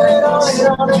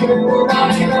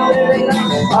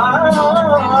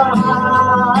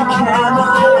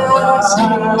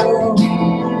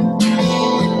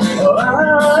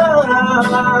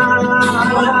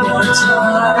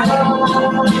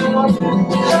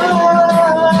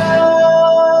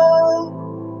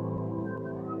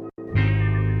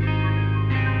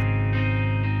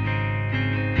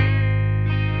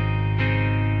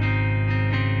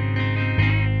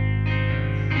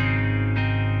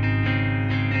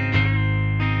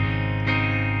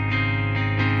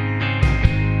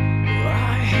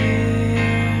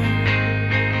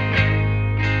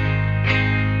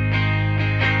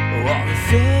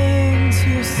things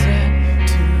you said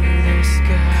to the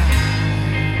sky.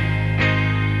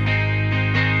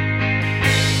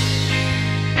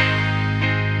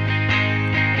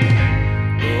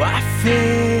 Oh, I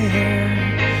fear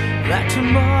that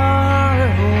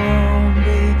tomorrow won't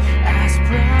be as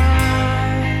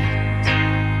bright.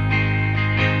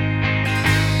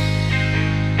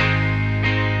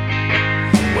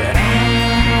 When I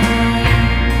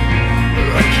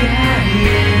look at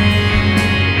you,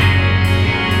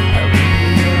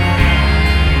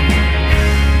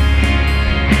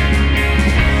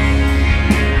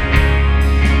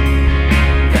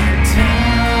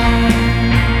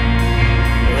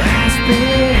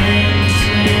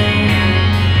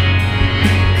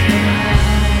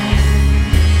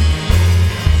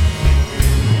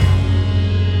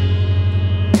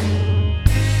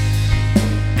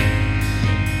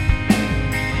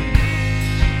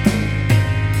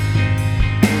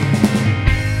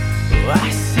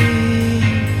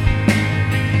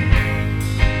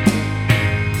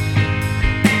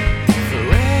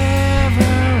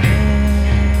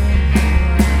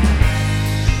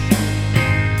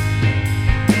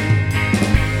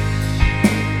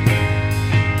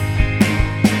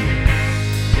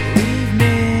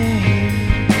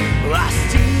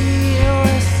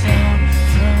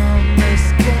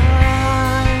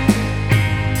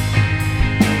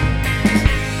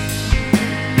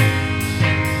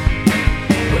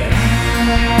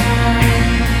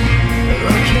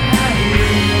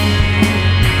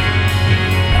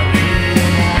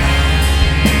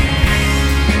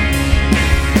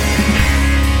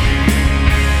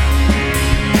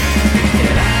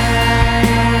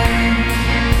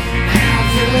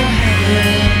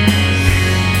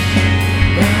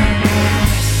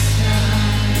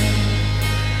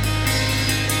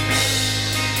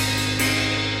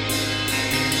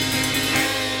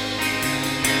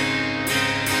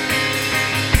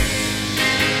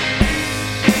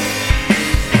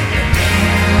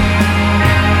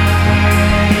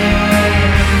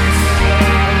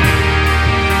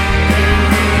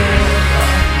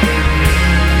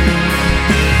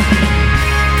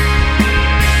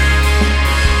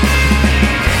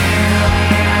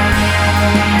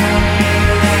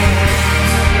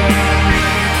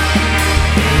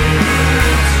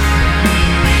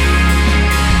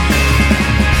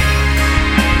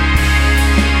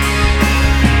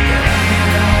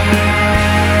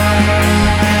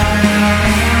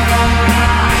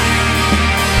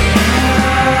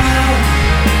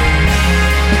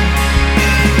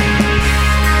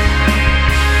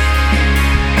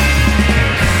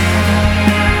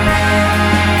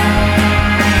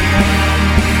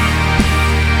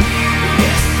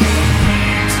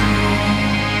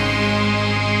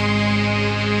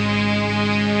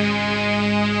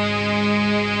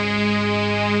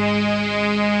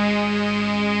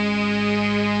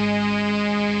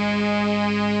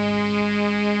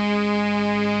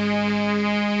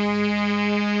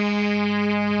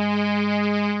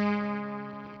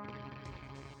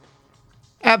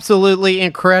 Absolutely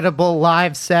incredible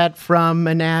live set from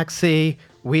Manaxi.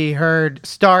 We heard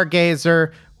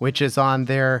Stargazer, which is on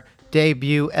their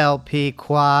debut LP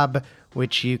Quab,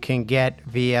 which you can get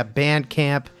via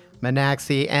Bandcamp,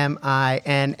 Manaxi,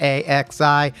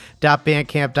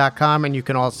 Minaxi.bandcamp.com, and you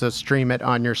can also stream it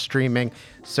on your streaming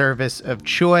service of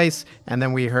choice. And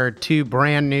then we heard two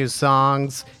brand new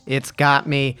songs, It's Got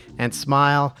Me and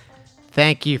Smile.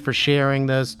 Thank you for sharing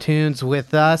those tunes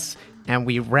with us. And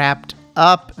we wrapped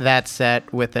up that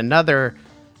set with another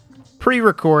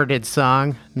pre-recorded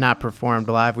song, not performed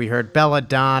live. We heard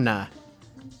Belladonna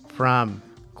from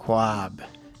Quab.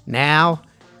 Now,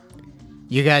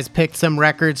 you guys picked some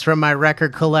records from my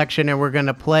record collection, and we're going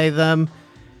to play them,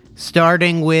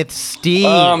 starting with Steve.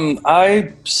 So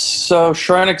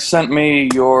Shrenik sent me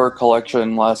your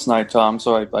collection last night, Tom,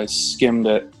 so I skimmed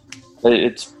it.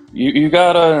 You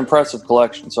got an impressive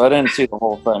collection, so I didn't see the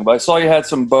whole thing. But I saw you had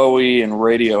some Bowie and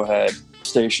Radiohead,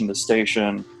 Station to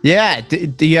Station. Yeah,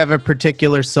 do you have a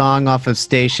particular song off of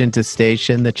Station to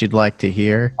Station that you'd like to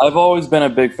hear? I've always been a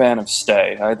big fan of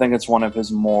Stay. I think it's one of his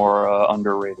more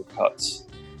underrated cuts.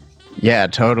 Yeah,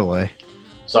 totally.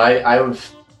 So I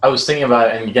was thinking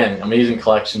about it, and again, amazing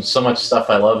collection, so much stuff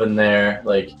I love in there.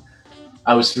 Like,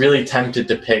 I was really tempted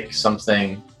to pick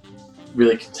something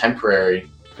really contemporary,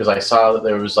 because I saw that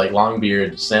there was like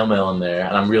Longbeard, Snail Mail in there,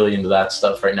 and I'm really into that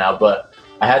stuff right now. But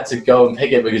I had to go and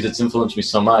pick it because it's influenced me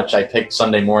so much. I picked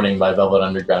Sunday Morning by Velvet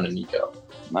Underground and Nico.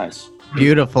 Nice.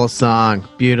 Beautiful song.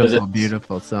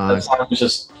 Beautiful song. That song is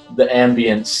just, the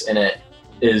ambience in it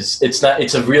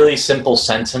it's a really simple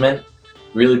sentiment,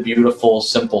 really beautiful,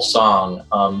 simple song.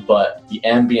 But the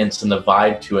ambience and the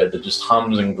vibe to it that just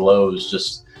hums and glows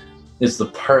just is the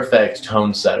perfect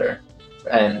tone setter.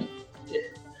 And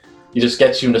it just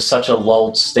gets you into such a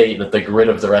lulled state that the grit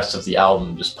of the rest of the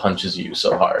album just punches you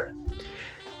so hard.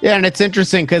 Yeah, and it's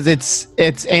interesting because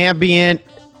it's ambient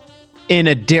in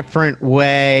a different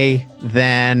way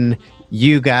than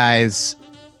you guys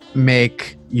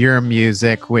make your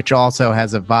music, which also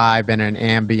has a vibe and an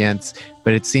ambience,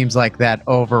 but it seems like that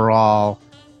overall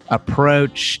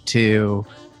approach to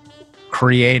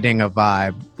creating a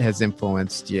vibe has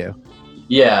influenced you.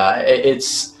 Yeah,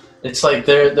 it's like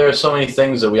there are so many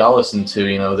things that we all listen to,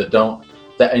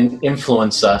 that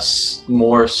influence us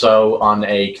more so on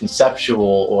a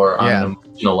conceptual or on an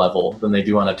emotional level than they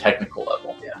do on a technical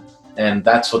level. Yeah. And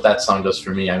that's what that song does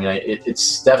for me. I mean,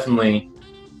 it's definitely,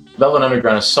 Velvet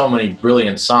Underground has so many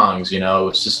brilliant songs,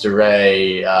 Sister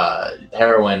Ray,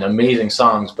 Heroin, amazing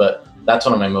songs, but that's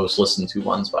one of my most listened to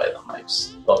ones by them. I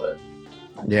just love it.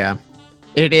 Yeah.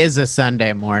 It is a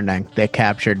Sunday morning. They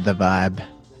captured the vibe.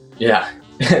 Yeah,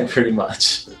 pretty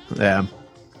much. Yeah.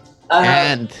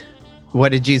 And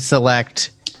what did you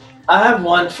select? I have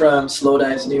one from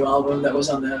Slowdive's new album that was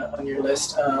on your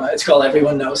list. It's called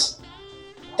Everyone Knows.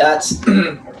 That's,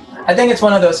 I think it's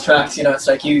one of those tracks, it's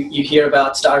like you hear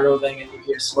about Star Roving and you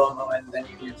hear Slow-Mo and then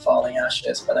you hear Falling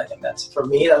Ashes, but I think that's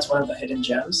one of the hidden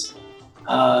gems.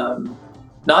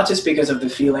 Not just because of the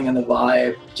feeling and the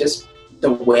vibe, just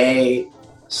the way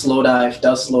Slowdive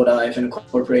does Slowdive,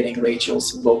 incorporating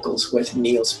Rachel's vocals with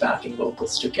Neil's backing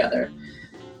vocals together.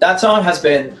 That song has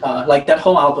been, that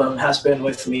whole album has been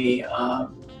with me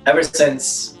ever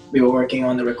since we were working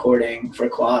on the recording for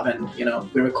Quab, and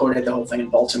we recorded the whole thing in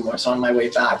Baltimore. So on my way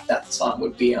back, that song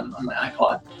would be on my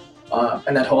iPod,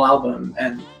 and that whole album,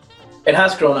 and it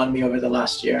has grown on me over the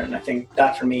last year. And I think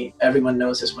that for me, Everyone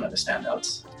Knows is one of the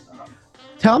standouts.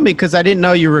 Tell me, because I didn't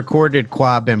know you recorded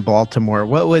Quab in Baltimore.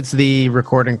 What was the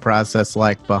recording process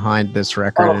like behind this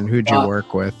record, and who'd you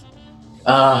work with?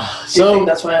 Do you think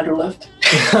that's why Andrew left?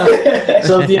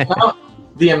 So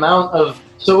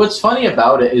so what's funny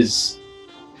about it is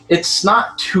it's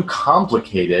not too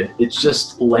complicated. It's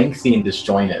just lengthy and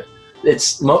disjointed.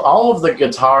 It's all of the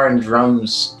guitar and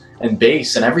drums and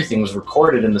bass and everything was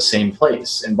recorded in the same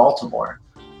place in Baltimore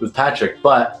with Patrick,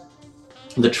 but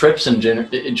the trips and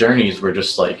journeys were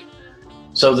just like,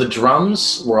 so the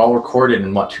drums were all recorded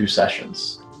in 2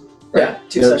 sessions? Right?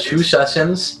 Yeah, 2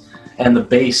 sessions, and the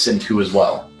bass in 2 as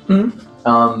well. Mm-hmm.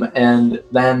 And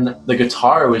then the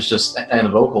guitar was just, and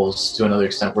the vocals to another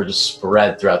extent were just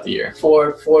spread throughout the year.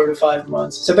 4 to 5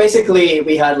 months. So basically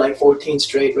we had 14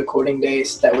 straight recording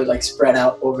days that would spread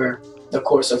out over the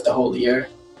course of the whole year.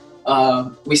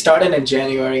 We started in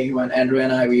January when Andrew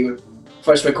and we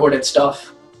first recorded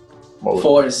stuff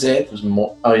for Zid.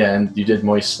 And you did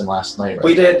Moist in Last Night, right?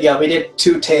 We did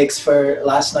 2 takes for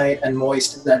Last Night and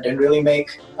Moist that didn't really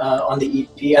make on the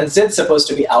EP. And Zid's supposed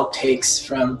to be outtakes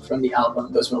from the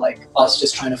album. Those were us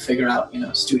just trying to figure out,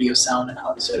 studio sound and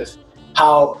how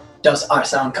does our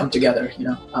sound come together,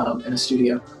 in a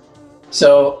studio.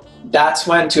 So that's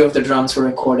when 2 of the drums were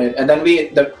recorded, and then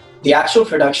the actual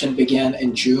production began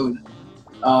in June.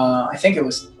 I think it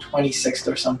was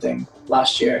 26th or something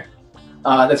last year.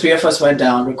 The 3 of us went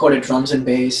down, recorded drums and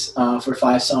bass for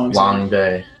 5 songs. Long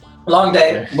day.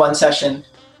 1 session.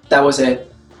 That was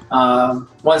it.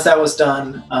 Once that was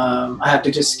done, I had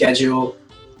to just schedule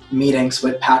meetings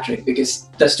with Patrick, because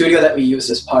the studio that we used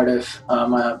is part of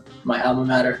my alma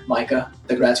mater, MICA,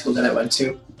 the grad school that I went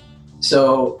to.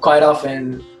 So quite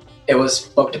often it was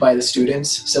booked by the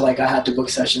students. So like I had to book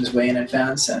sessions way in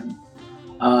advance, and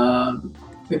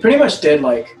we pretty much did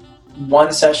like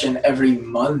 1 session every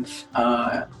month,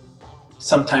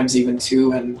 sometimes even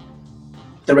 2. And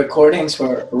the recordings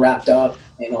were wrapped up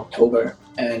in October,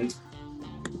 and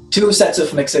 2 sets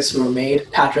of mixes were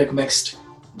made. Patrick mixed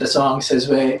the songs his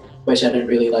way, which I didn't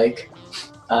really like.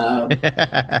 So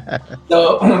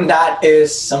that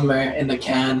is somewhere in the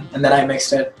can, and then I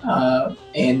mixed it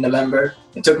in November.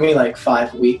 It took me like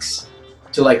 5 weeks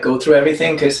to like go through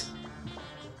everything, because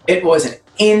it was an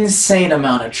insane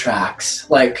amount of tracks,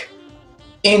 like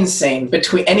insane,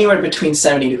 anywhere between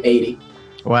 70 to 80.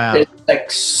 Wow. It's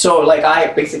like, so like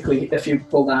I basically, if you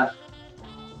pull that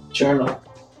journal,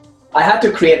 I had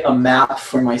to create a map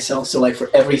for myself. So like for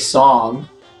every song,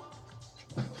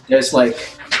 there's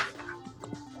like...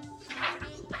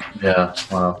 Yeah,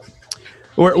 wow.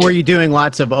 Were you doing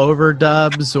lots of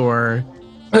overdubs, or?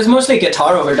 It was mostly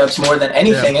guitar overdubs more than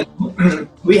anything. Yeah. And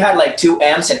we had like 2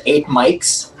 amps and 8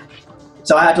 mics.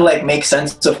 So I had to like make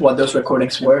sense of what those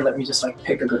recordings were. Let me just like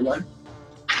pick a good one.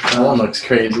 That one looks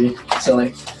crazy. So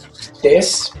like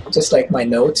this, just like my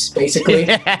notes basically.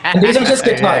 And these are just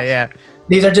guitars. Yeah.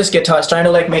 These are just guitars, trying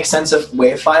to like make sense of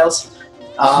wave files.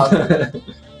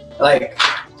 Like,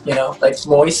 you know, like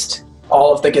moist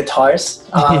all of the guitars.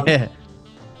 Yeah.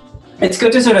 It's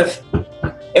good to sort of,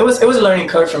 it was a learning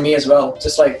curve for me as well,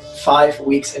 just like 5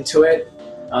 weeks into it.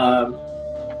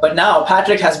 But now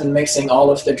Patrick has been mixing all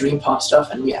of the dream pop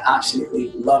stuff, and we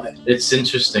absolutely love it. It's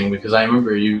interesting because I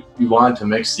remember you wanted to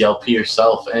mix the LP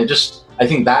yourself, and I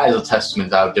think that is a testament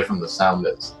to how different the sound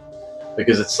is.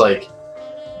 Because it's like,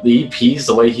 the EPs,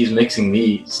 the way he's mixing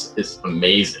these is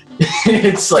amazing.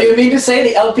 It's like... Do you mean to say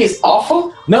the LP is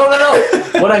awful? No.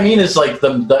 What I mean is like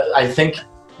I think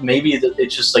maybe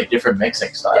it's just like different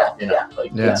mixing style,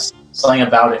 It's something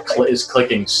about it is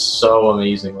clicking so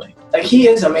amazingly. Like he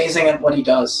is amazing at what he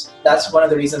does. That's one of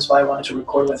the reasons why I wanted to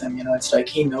record with him. You know, it's like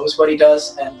he knows what he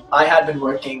does, and I had been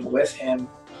working with him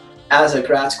as a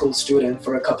grad school student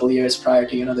for a couple of years prior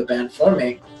to, the band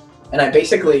forming, and I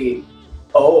basically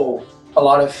owe a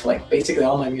lot of like basically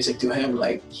all my music to him.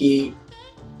 Like he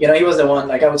was the one,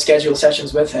 like I would schedule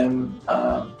sessions with him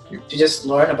to just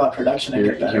learn about production and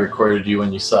get better. He recorded you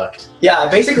when you sucked. Yeah,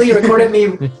 basically he recorded me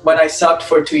when I sucked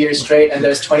for 2 years straight, and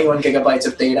there's 21 gigabytes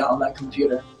of data on that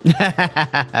computer.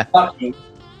 Fuck me.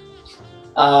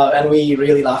 And we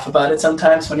really laugh about it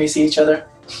sometimes when we see each other.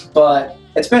 But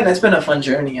it's been a fun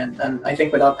journey, and I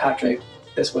think without Patrick,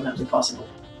 this wouldn't have been possible.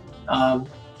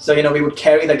 So, we would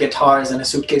carry the guitars in a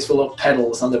suitcase full of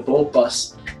pedals on the Bolt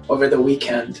bus over the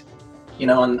weekend,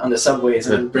 on the subways,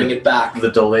 and then bring it back. The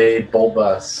delayed Bolt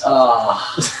bus.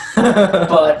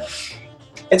 But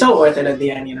it's all worth it at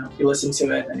the end, You listen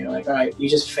to it and you're like, all right, you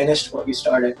just finished what you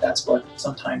started. That's what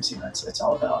sometimes, it's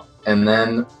all about. And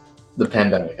then the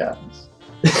pandemic happens.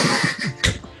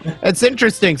 It's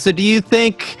interesting. So do you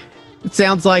think, it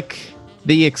sounds like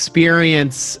the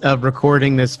experience of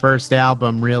recording this first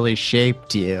album really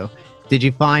shaped you? Did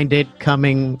you find it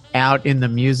coming out in the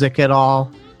music at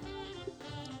all?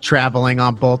 Traveling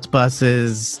on Bolt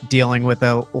buses, dealing with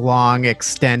a long,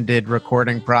 extended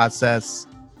recording process?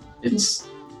 It's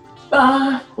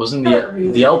wasn't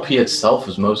the LP itself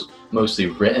was mostly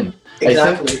written.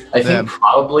 Exactly. I think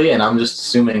probably, and I'm just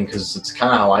assuming because it's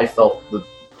kind of how I felt the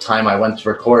time I went to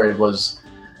record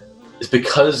it's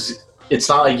because it's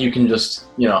not like you can just,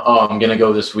 I'm going to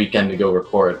go this weekend to go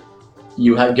record.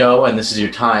 You go, and this is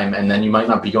your time, and then you might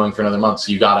not be going for another month,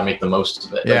 so you got to make the most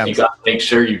of it. Yeah. Like, you got to make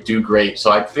sure you do great.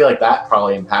 So I feel like that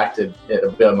probably impacted it a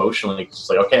bit emotionally, because it's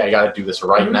like, okay, I got to do this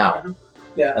right now.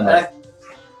 Yeah, and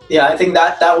I think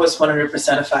that was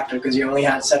 100% a factor, because you only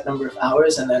had a set number of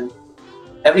hours, and then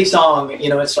every song,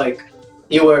 it's like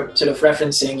you were sort of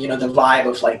referencing, the vibe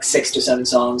of like 6 to 7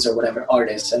 songs or whatever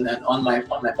artists, and then on my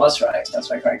bus rides, that's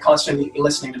like, right, constantly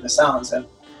listening to the sounds, and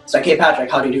it's like, hey Patrick,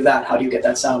 how do you do that? How do you get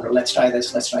that sound? Or let's try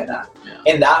this, let's try that.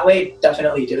 Yeah. In that way,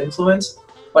 definitely did influence.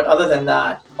 But other than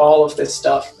that, all of this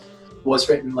stuff was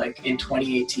written like in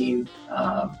 2018.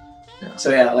 So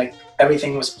yeah, like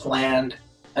everything was planned,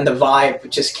 and the vibe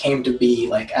just came to be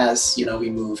like as we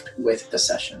moved with the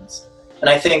sessions. And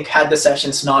I think had the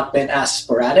sessions not been as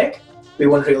sporadic, we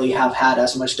wouldn't really have had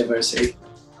as much diversity.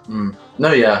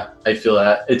 No, yeah, I feel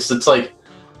that. It's like,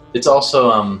 it's also,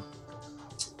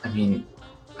 I mean,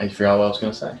 I forgot what I was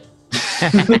going to say.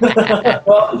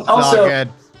 Well, It's all also, good.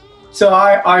 so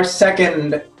our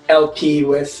second LP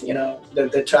with, you know,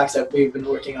 the tracks that we've been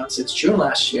working on since June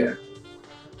last year,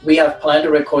 we have planned to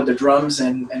record the drums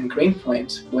in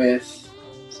Greenpoint with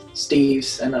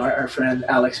Steve's and our friend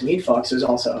Alex Meadfox, who's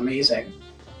also amazing.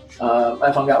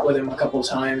 I've hung out with him a couple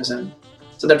times, and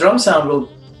so the drum sound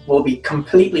will be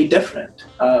completely different,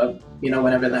 you know,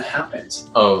 whenever that happens.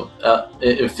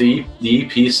 If the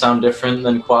EPs sound different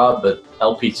than Quad, but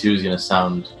LP2 is going to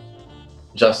sound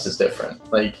just as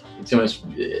different. Like, it's gonna,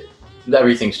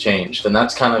 everything's changed. And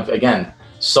that's kind of, again,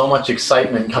 so much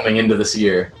excitement coming into this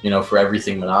year, you know, for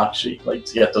everything Meenakshi. Like,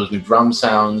 to get those new drum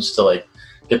sounds, to like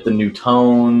get the new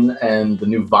tone and the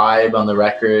new vibe on the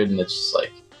record. And it's just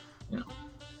like, you know.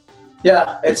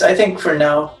 Yeah, I think for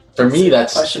now, for me,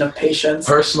 that's a question of patience.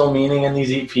 Personal meaning in these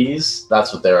EPs,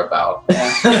 that's what they're about.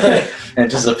 Yeah.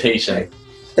 And just a patience.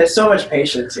 There's so much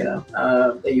patience, you know,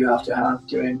 that you have to have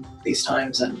during these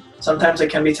times. And sometimes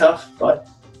it can be tough, but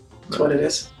it's what it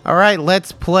is. All right,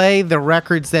 let's play the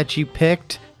records that you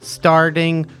picked,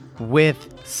 starting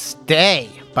with Stay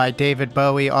by David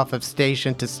Bowie off of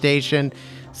Station to Station,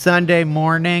 Sunday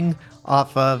Morning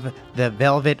off of The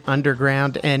Velvet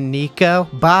Underground and Nico,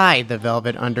 by The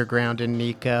Velvet Underground and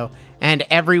Nico, and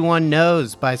Everyone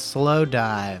Knows by Slow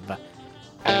Dive.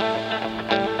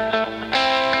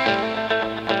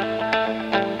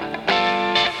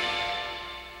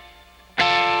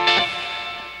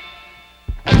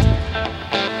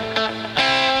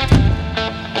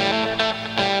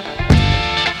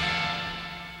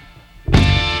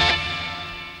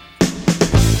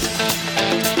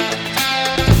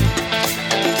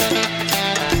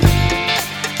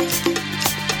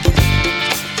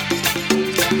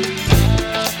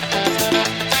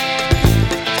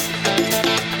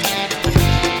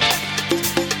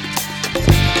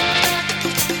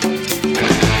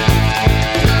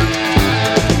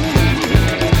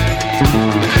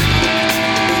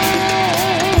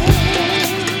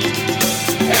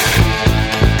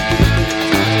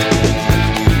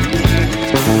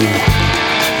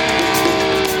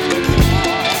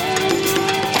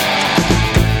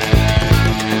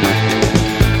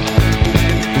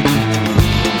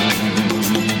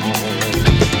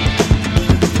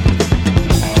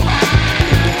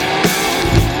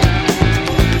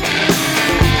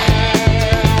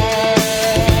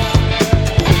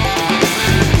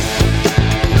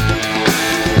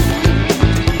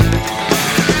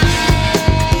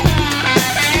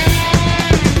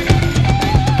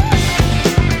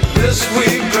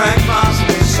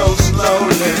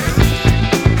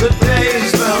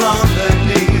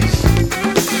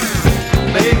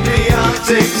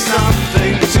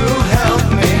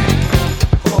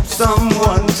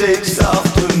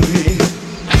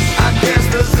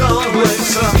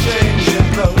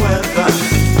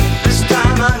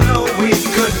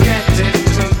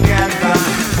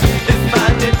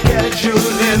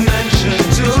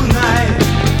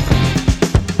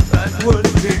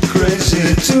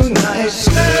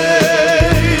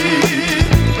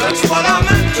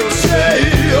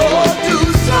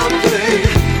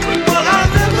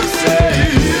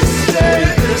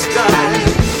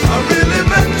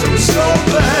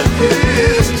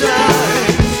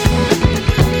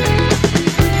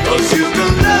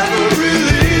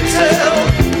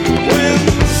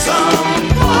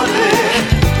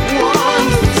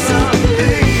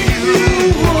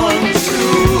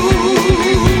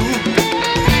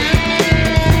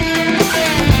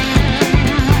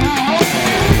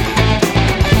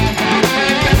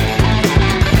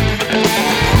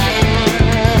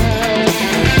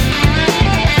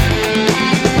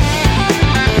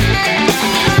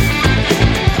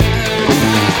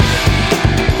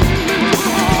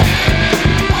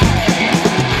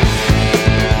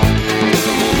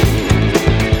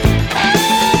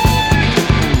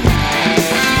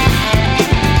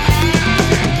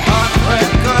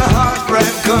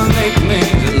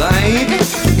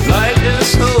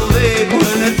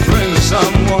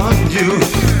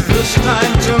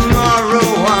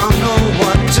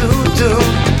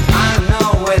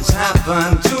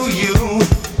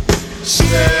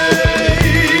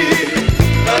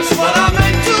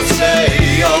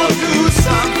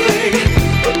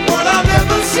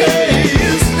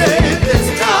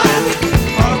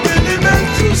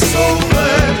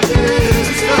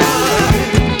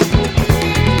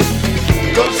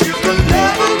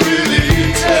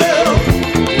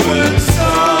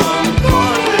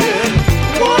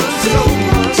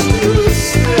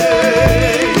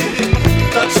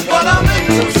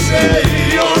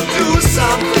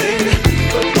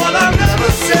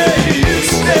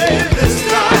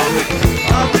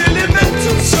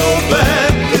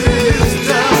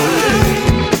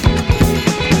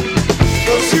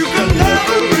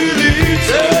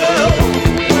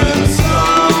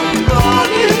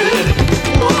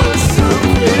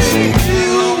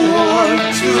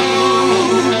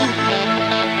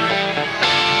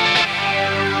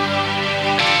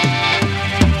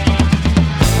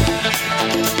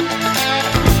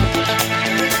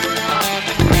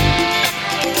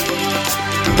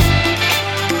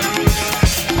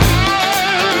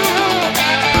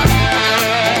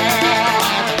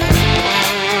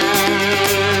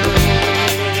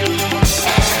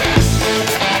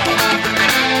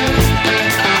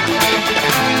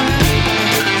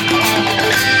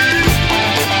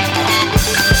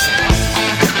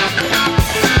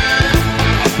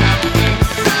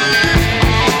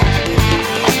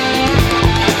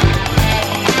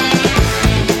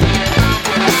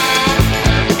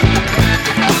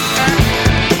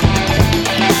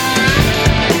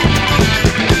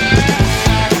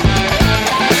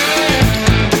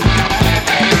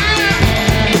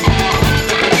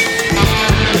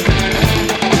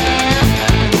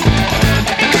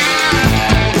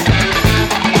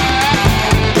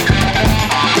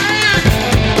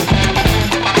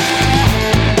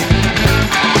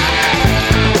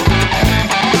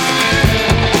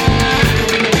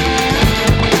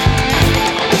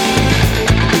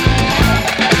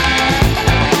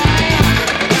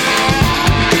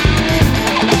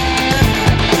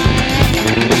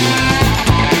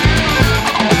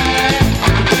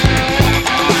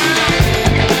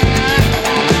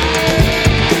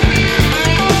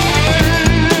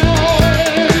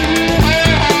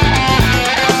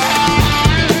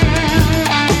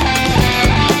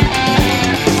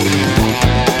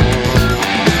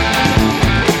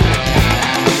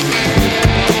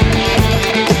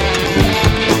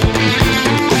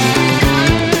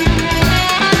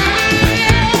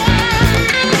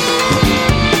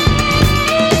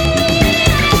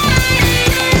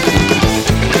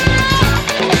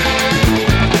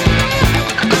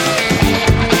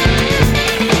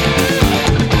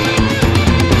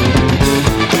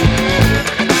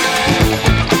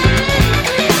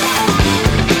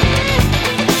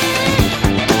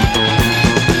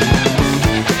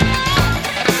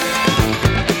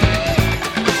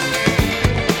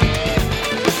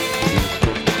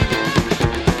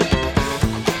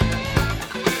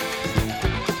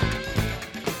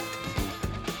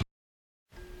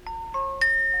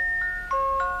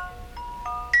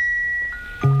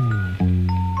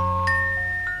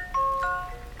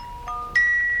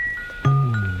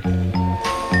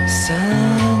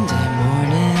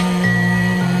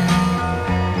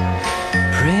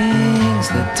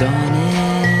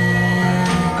 dawning.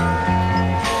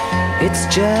 It's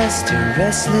just a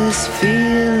restless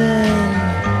feeling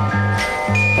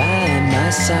by my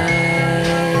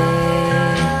side.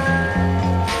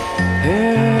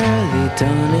 Early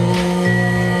dawning,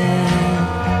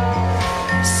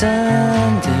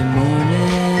 Sunday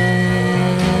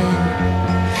morning.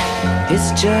 It's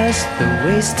just the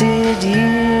wasted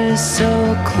years so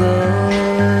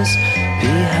close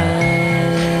behind.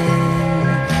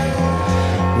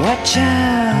 Watch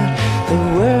out, the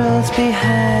world's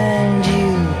behind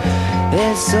you.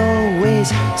 There's always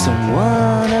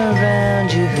someone around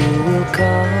you who will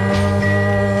call.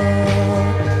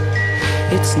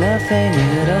 It's nothing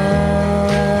at all.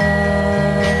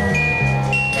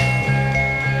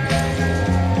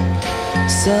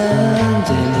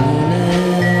 Sunday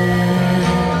morning,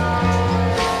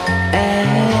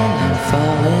 and I'm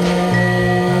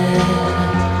falling.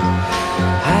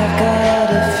 I've got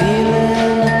a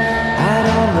feeling I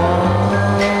don't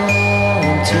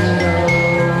want to know.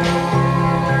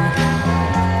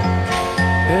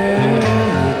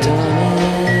 Early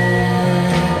dawning,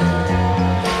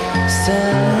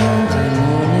 Sunday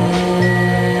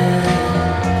morning.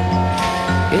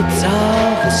 It's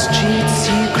all the streets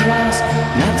you crossed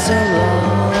not so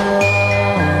long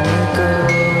ago.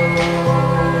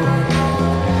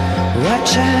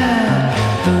 Watch out,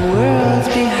 the world's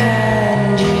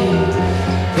behind you.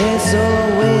 There's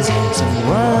always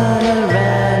someone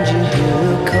around you who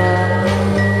will call.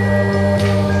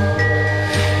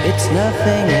 It's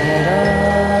nothing at all.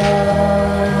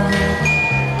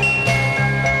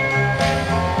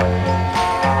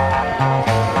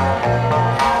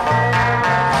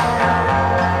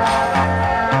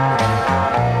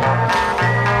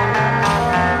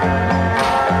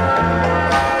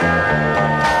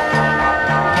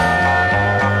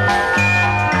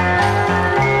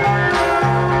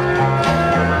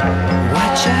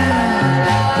 Watch out,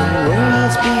 the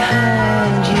world's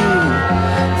behind you.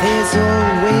 There's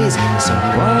always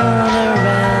someone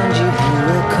around you who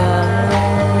will call.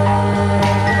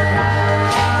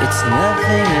 It's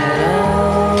nothing at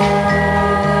all.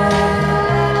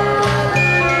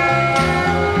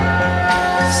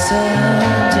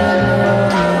 Sunday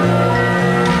morning,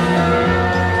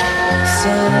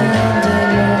 Sunday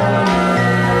morning,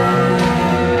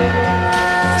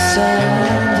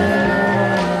 Sunday morning.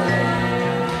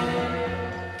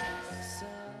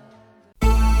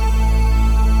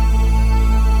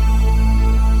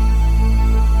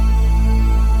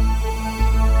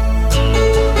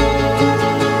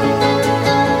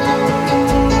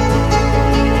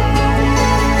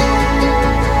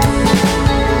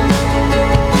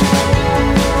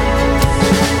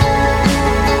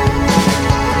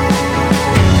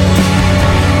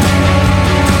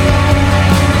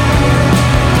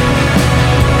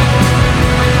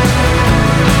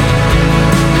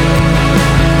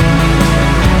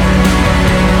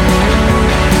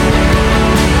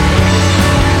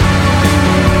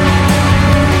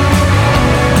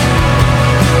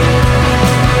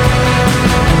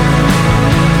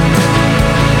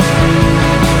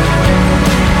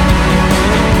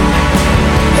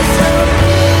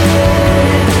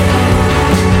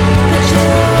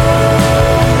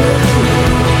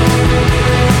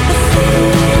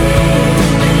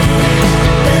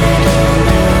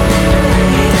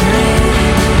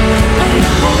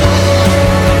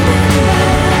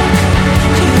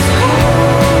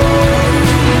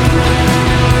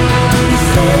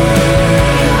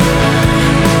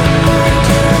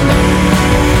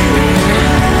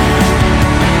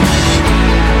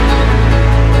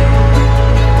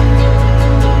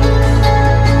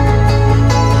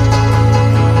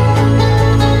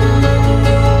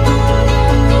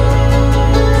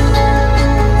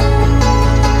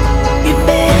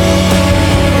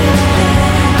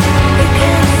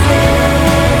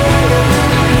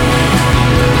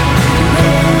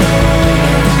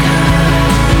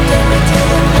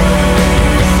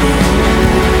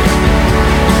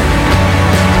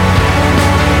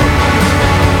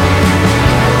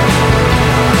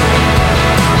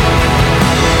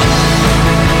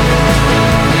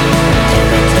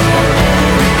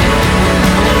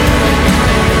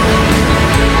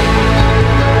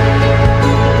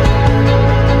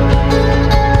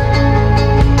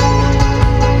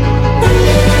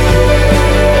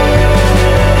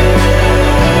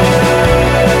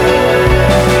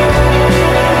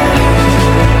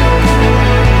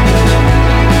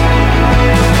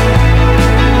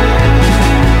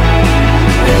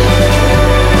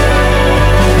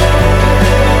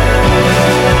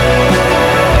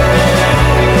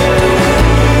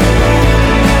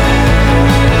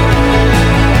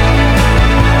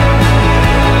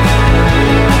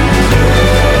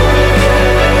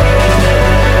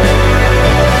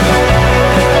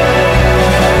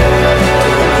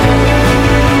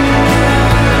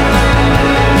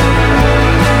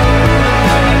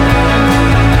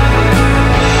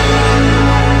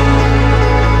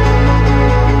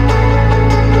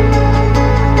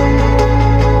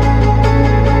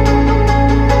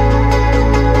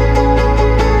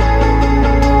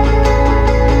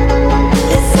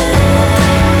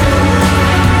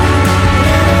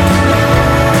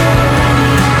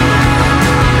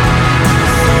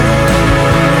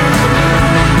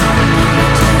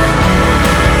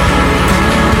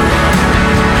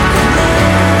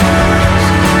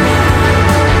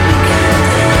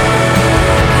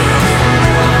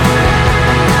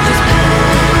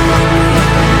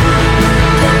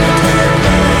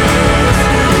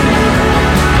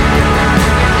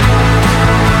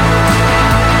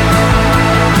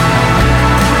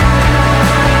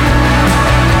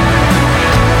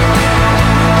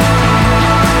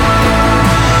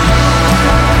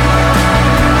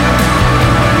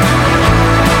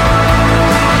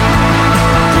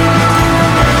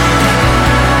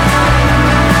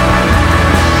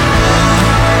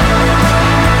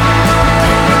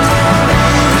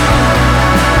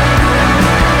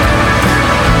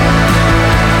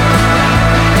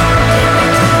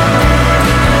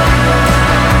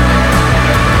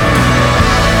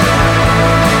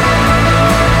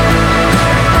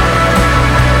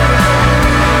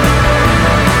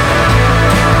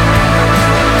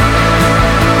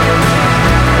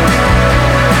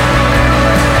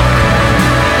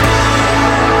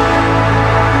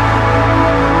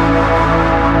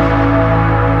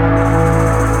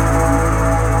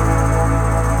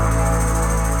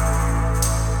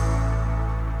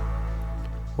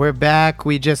 back.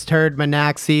 We just heard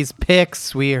Manaxi's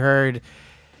picks. We heard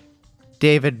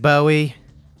David Bowie,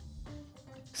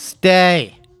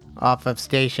 Stay, off of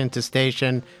Station to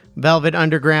Station. Velvet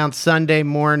Underground, Sunday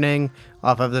Morning,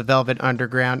 off of the Velvet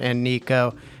Underground and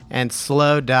Nico. And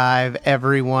Slow Dive,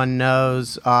 Everyone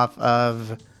Knows, off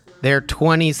of their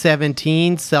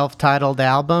 2017 self-titled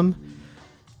album.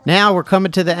 Now we're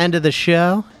coming to the end of the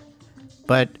show,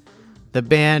 but the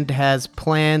band has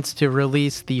plans to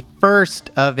release the first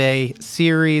of a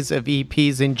series of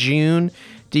EPs in June.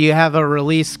 Do you have a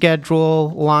release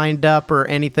schedule lined up or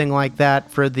anything like that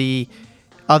for the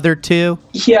other two?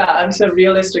 Yeah, I'm so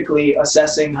realistically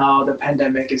assessing how the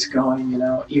pandemic is going,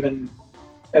 even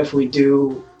if,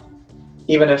 the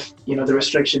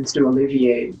restrictions do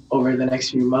alleviate over the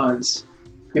next few months,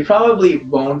 we probably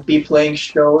won't be playing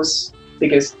shows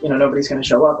because, nobody's going to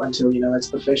show up until,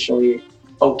 it's officially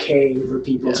okay for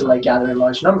people to gather in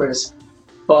large numbers.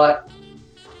 But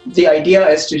the idea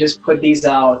is to just put these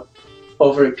out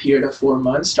over a period of 4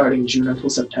 months, starting June until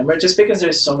September, just because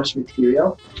there's so much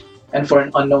material. And for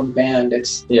an unknown band,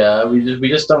 it's... Yeah, we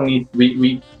just don't need...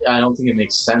 I don't think it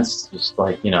makes sense to just,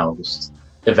 just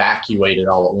evacuate it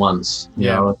all at once. You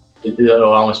know?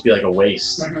 It'll almost be like a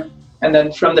waste. Mm-hmm. And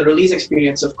then from the release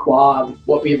experience of Quab,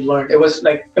 what we've learned, it was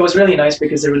really nice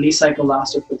because the release cycle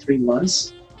lasted for 3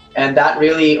 months. And that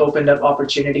really opened up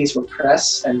opportunities for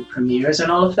press and premieres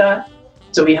and all of that.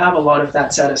 So we have a lot of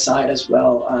that set aside as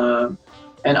well.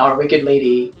 And our Wicked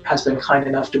Lady has been kind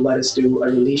enough to let us do a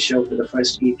release show for the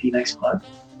first EP next month.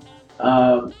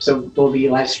 So we'll be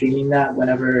live streaming that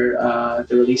whenever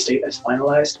the release date is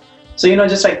finalized. So,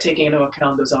 just taking into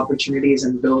account those opportunities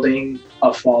and building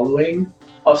a following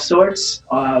of sorts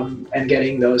and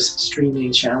getting those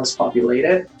streaming channels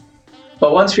populated.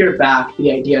 But once we're back,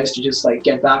 the idea is to just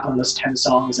get back on those 10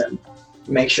 songs and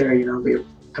make sure, we're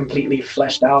completely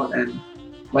fleshed out, and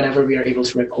whenever we are able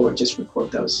to record, just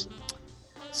record those.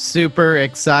 Super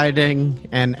exciting.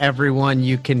 And everyone,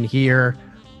 you can hear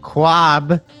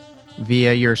Quab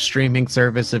via your streaming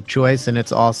service of choice, and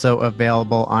it's also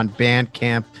available on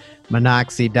Bandcamp,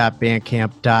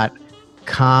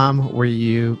 monoxy.bandcamp.com, where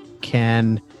you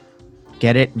can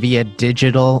get it via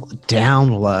digital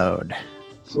download.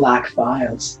 FLAC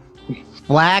files.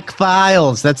 FLAC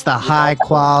files. That's the high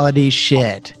quality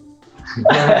shit.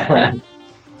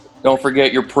 Don't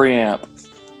forget your preamp.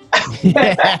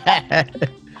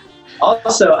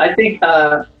 Also, I think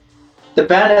the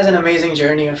band has an amazing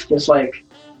journey of just sort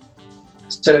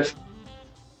of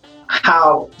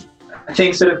how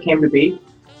things sort of came to be.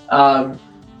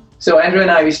 So Andrew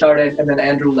and I, we started, and then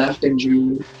Andrew left in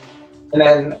June. And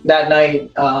then that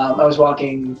night, I was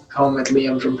walking home with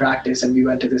Liam from practice, and we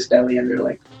went to this deli, and we were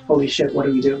like, holy shit, what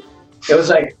do we do? It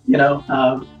was I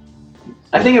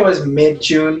think it was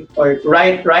mid-June, or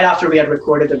right after we had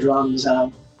recorded the drums.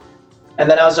 And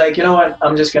then I was like, you know what,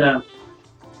 I'm just going to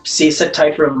sit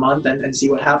tight for a month and see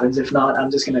what happens. If not,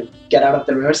 I'm just going to get out of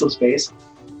the rehearsal space.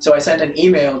 So I sent an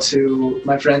email to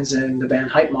my friends in the band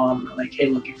Hype Mom, like, hey,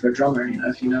 looking for a drummer,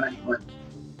 if you know anyone.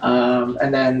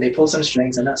 And then they pulled some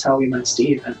strings, and that's how we met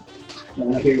Steve, and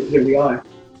here we are.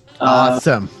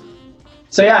 Awesome.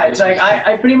 So yeah, it's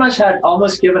I pretty much had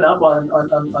almost given up on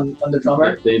the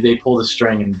drummer. They pulled a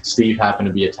string, and Steve happened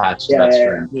to be attached to that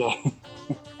string. Yeah.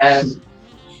 And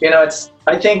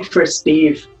I think for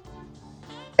Steve,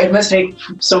 it must take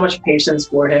so much patience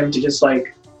for him to just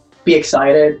be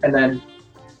excited, and then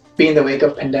be in the wake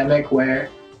of pandemic where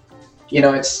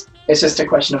it's just a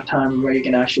question of time where you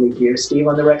can actually hear Steve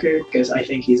on the record, because I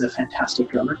think he's a fantastic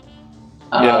drummer.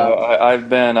 I've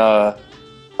been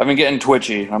getting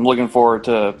twitchy. I'm looking forward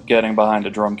to getting behind a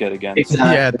drum kit again.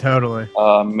 Exactly. Yeah, totally.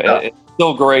 It's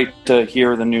still great to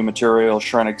hear the new material.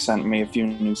 Shrenik sent me a few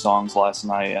new songs last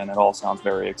night, and it all sounds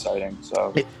very exciting.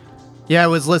 So, yeah, I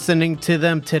was listening to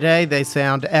them today. They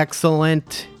sound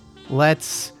excellent.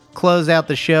 Let's close out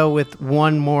the show with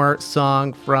one more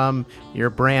song from your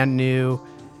brand new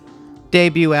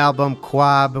debut album,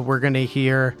 Quab. We're going to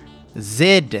hear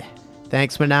Zid.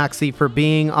 Thanks, Monoxy, for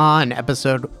being on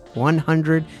episode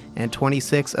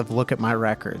 126 of Look at My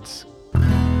Records.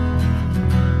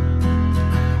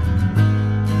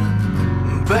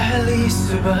 पहली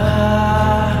सुबह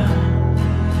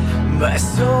मैं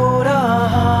सो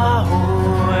रहा हूँ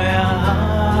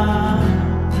यहाँ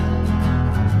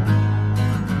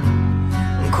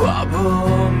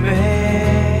ख्वाबों में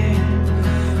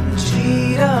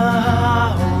जी रहा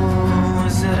हूँ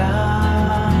जरा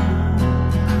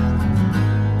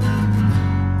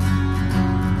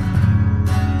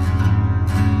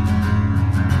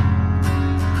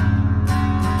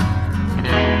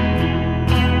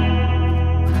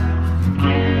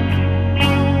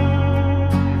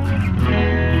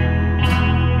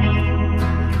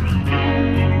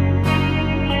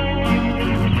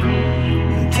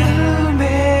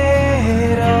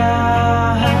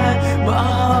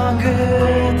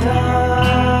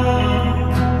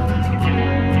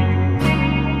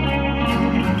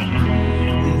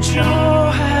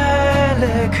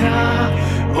रखा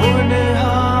उन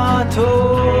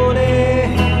हाथों ने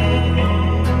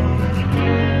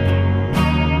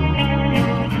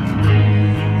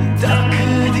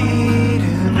तकदीर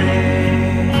में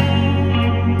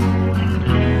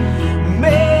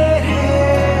मेरे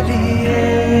लिए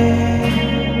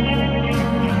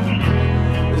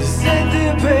जिद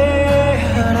पे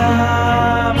हरा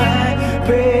मैं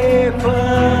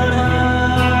बेपनाह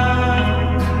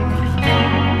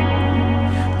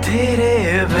तेरे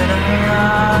बिना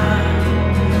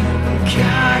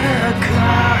क्या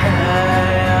रखा है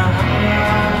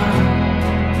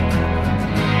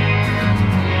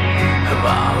यहाँ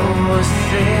बाहों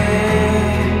से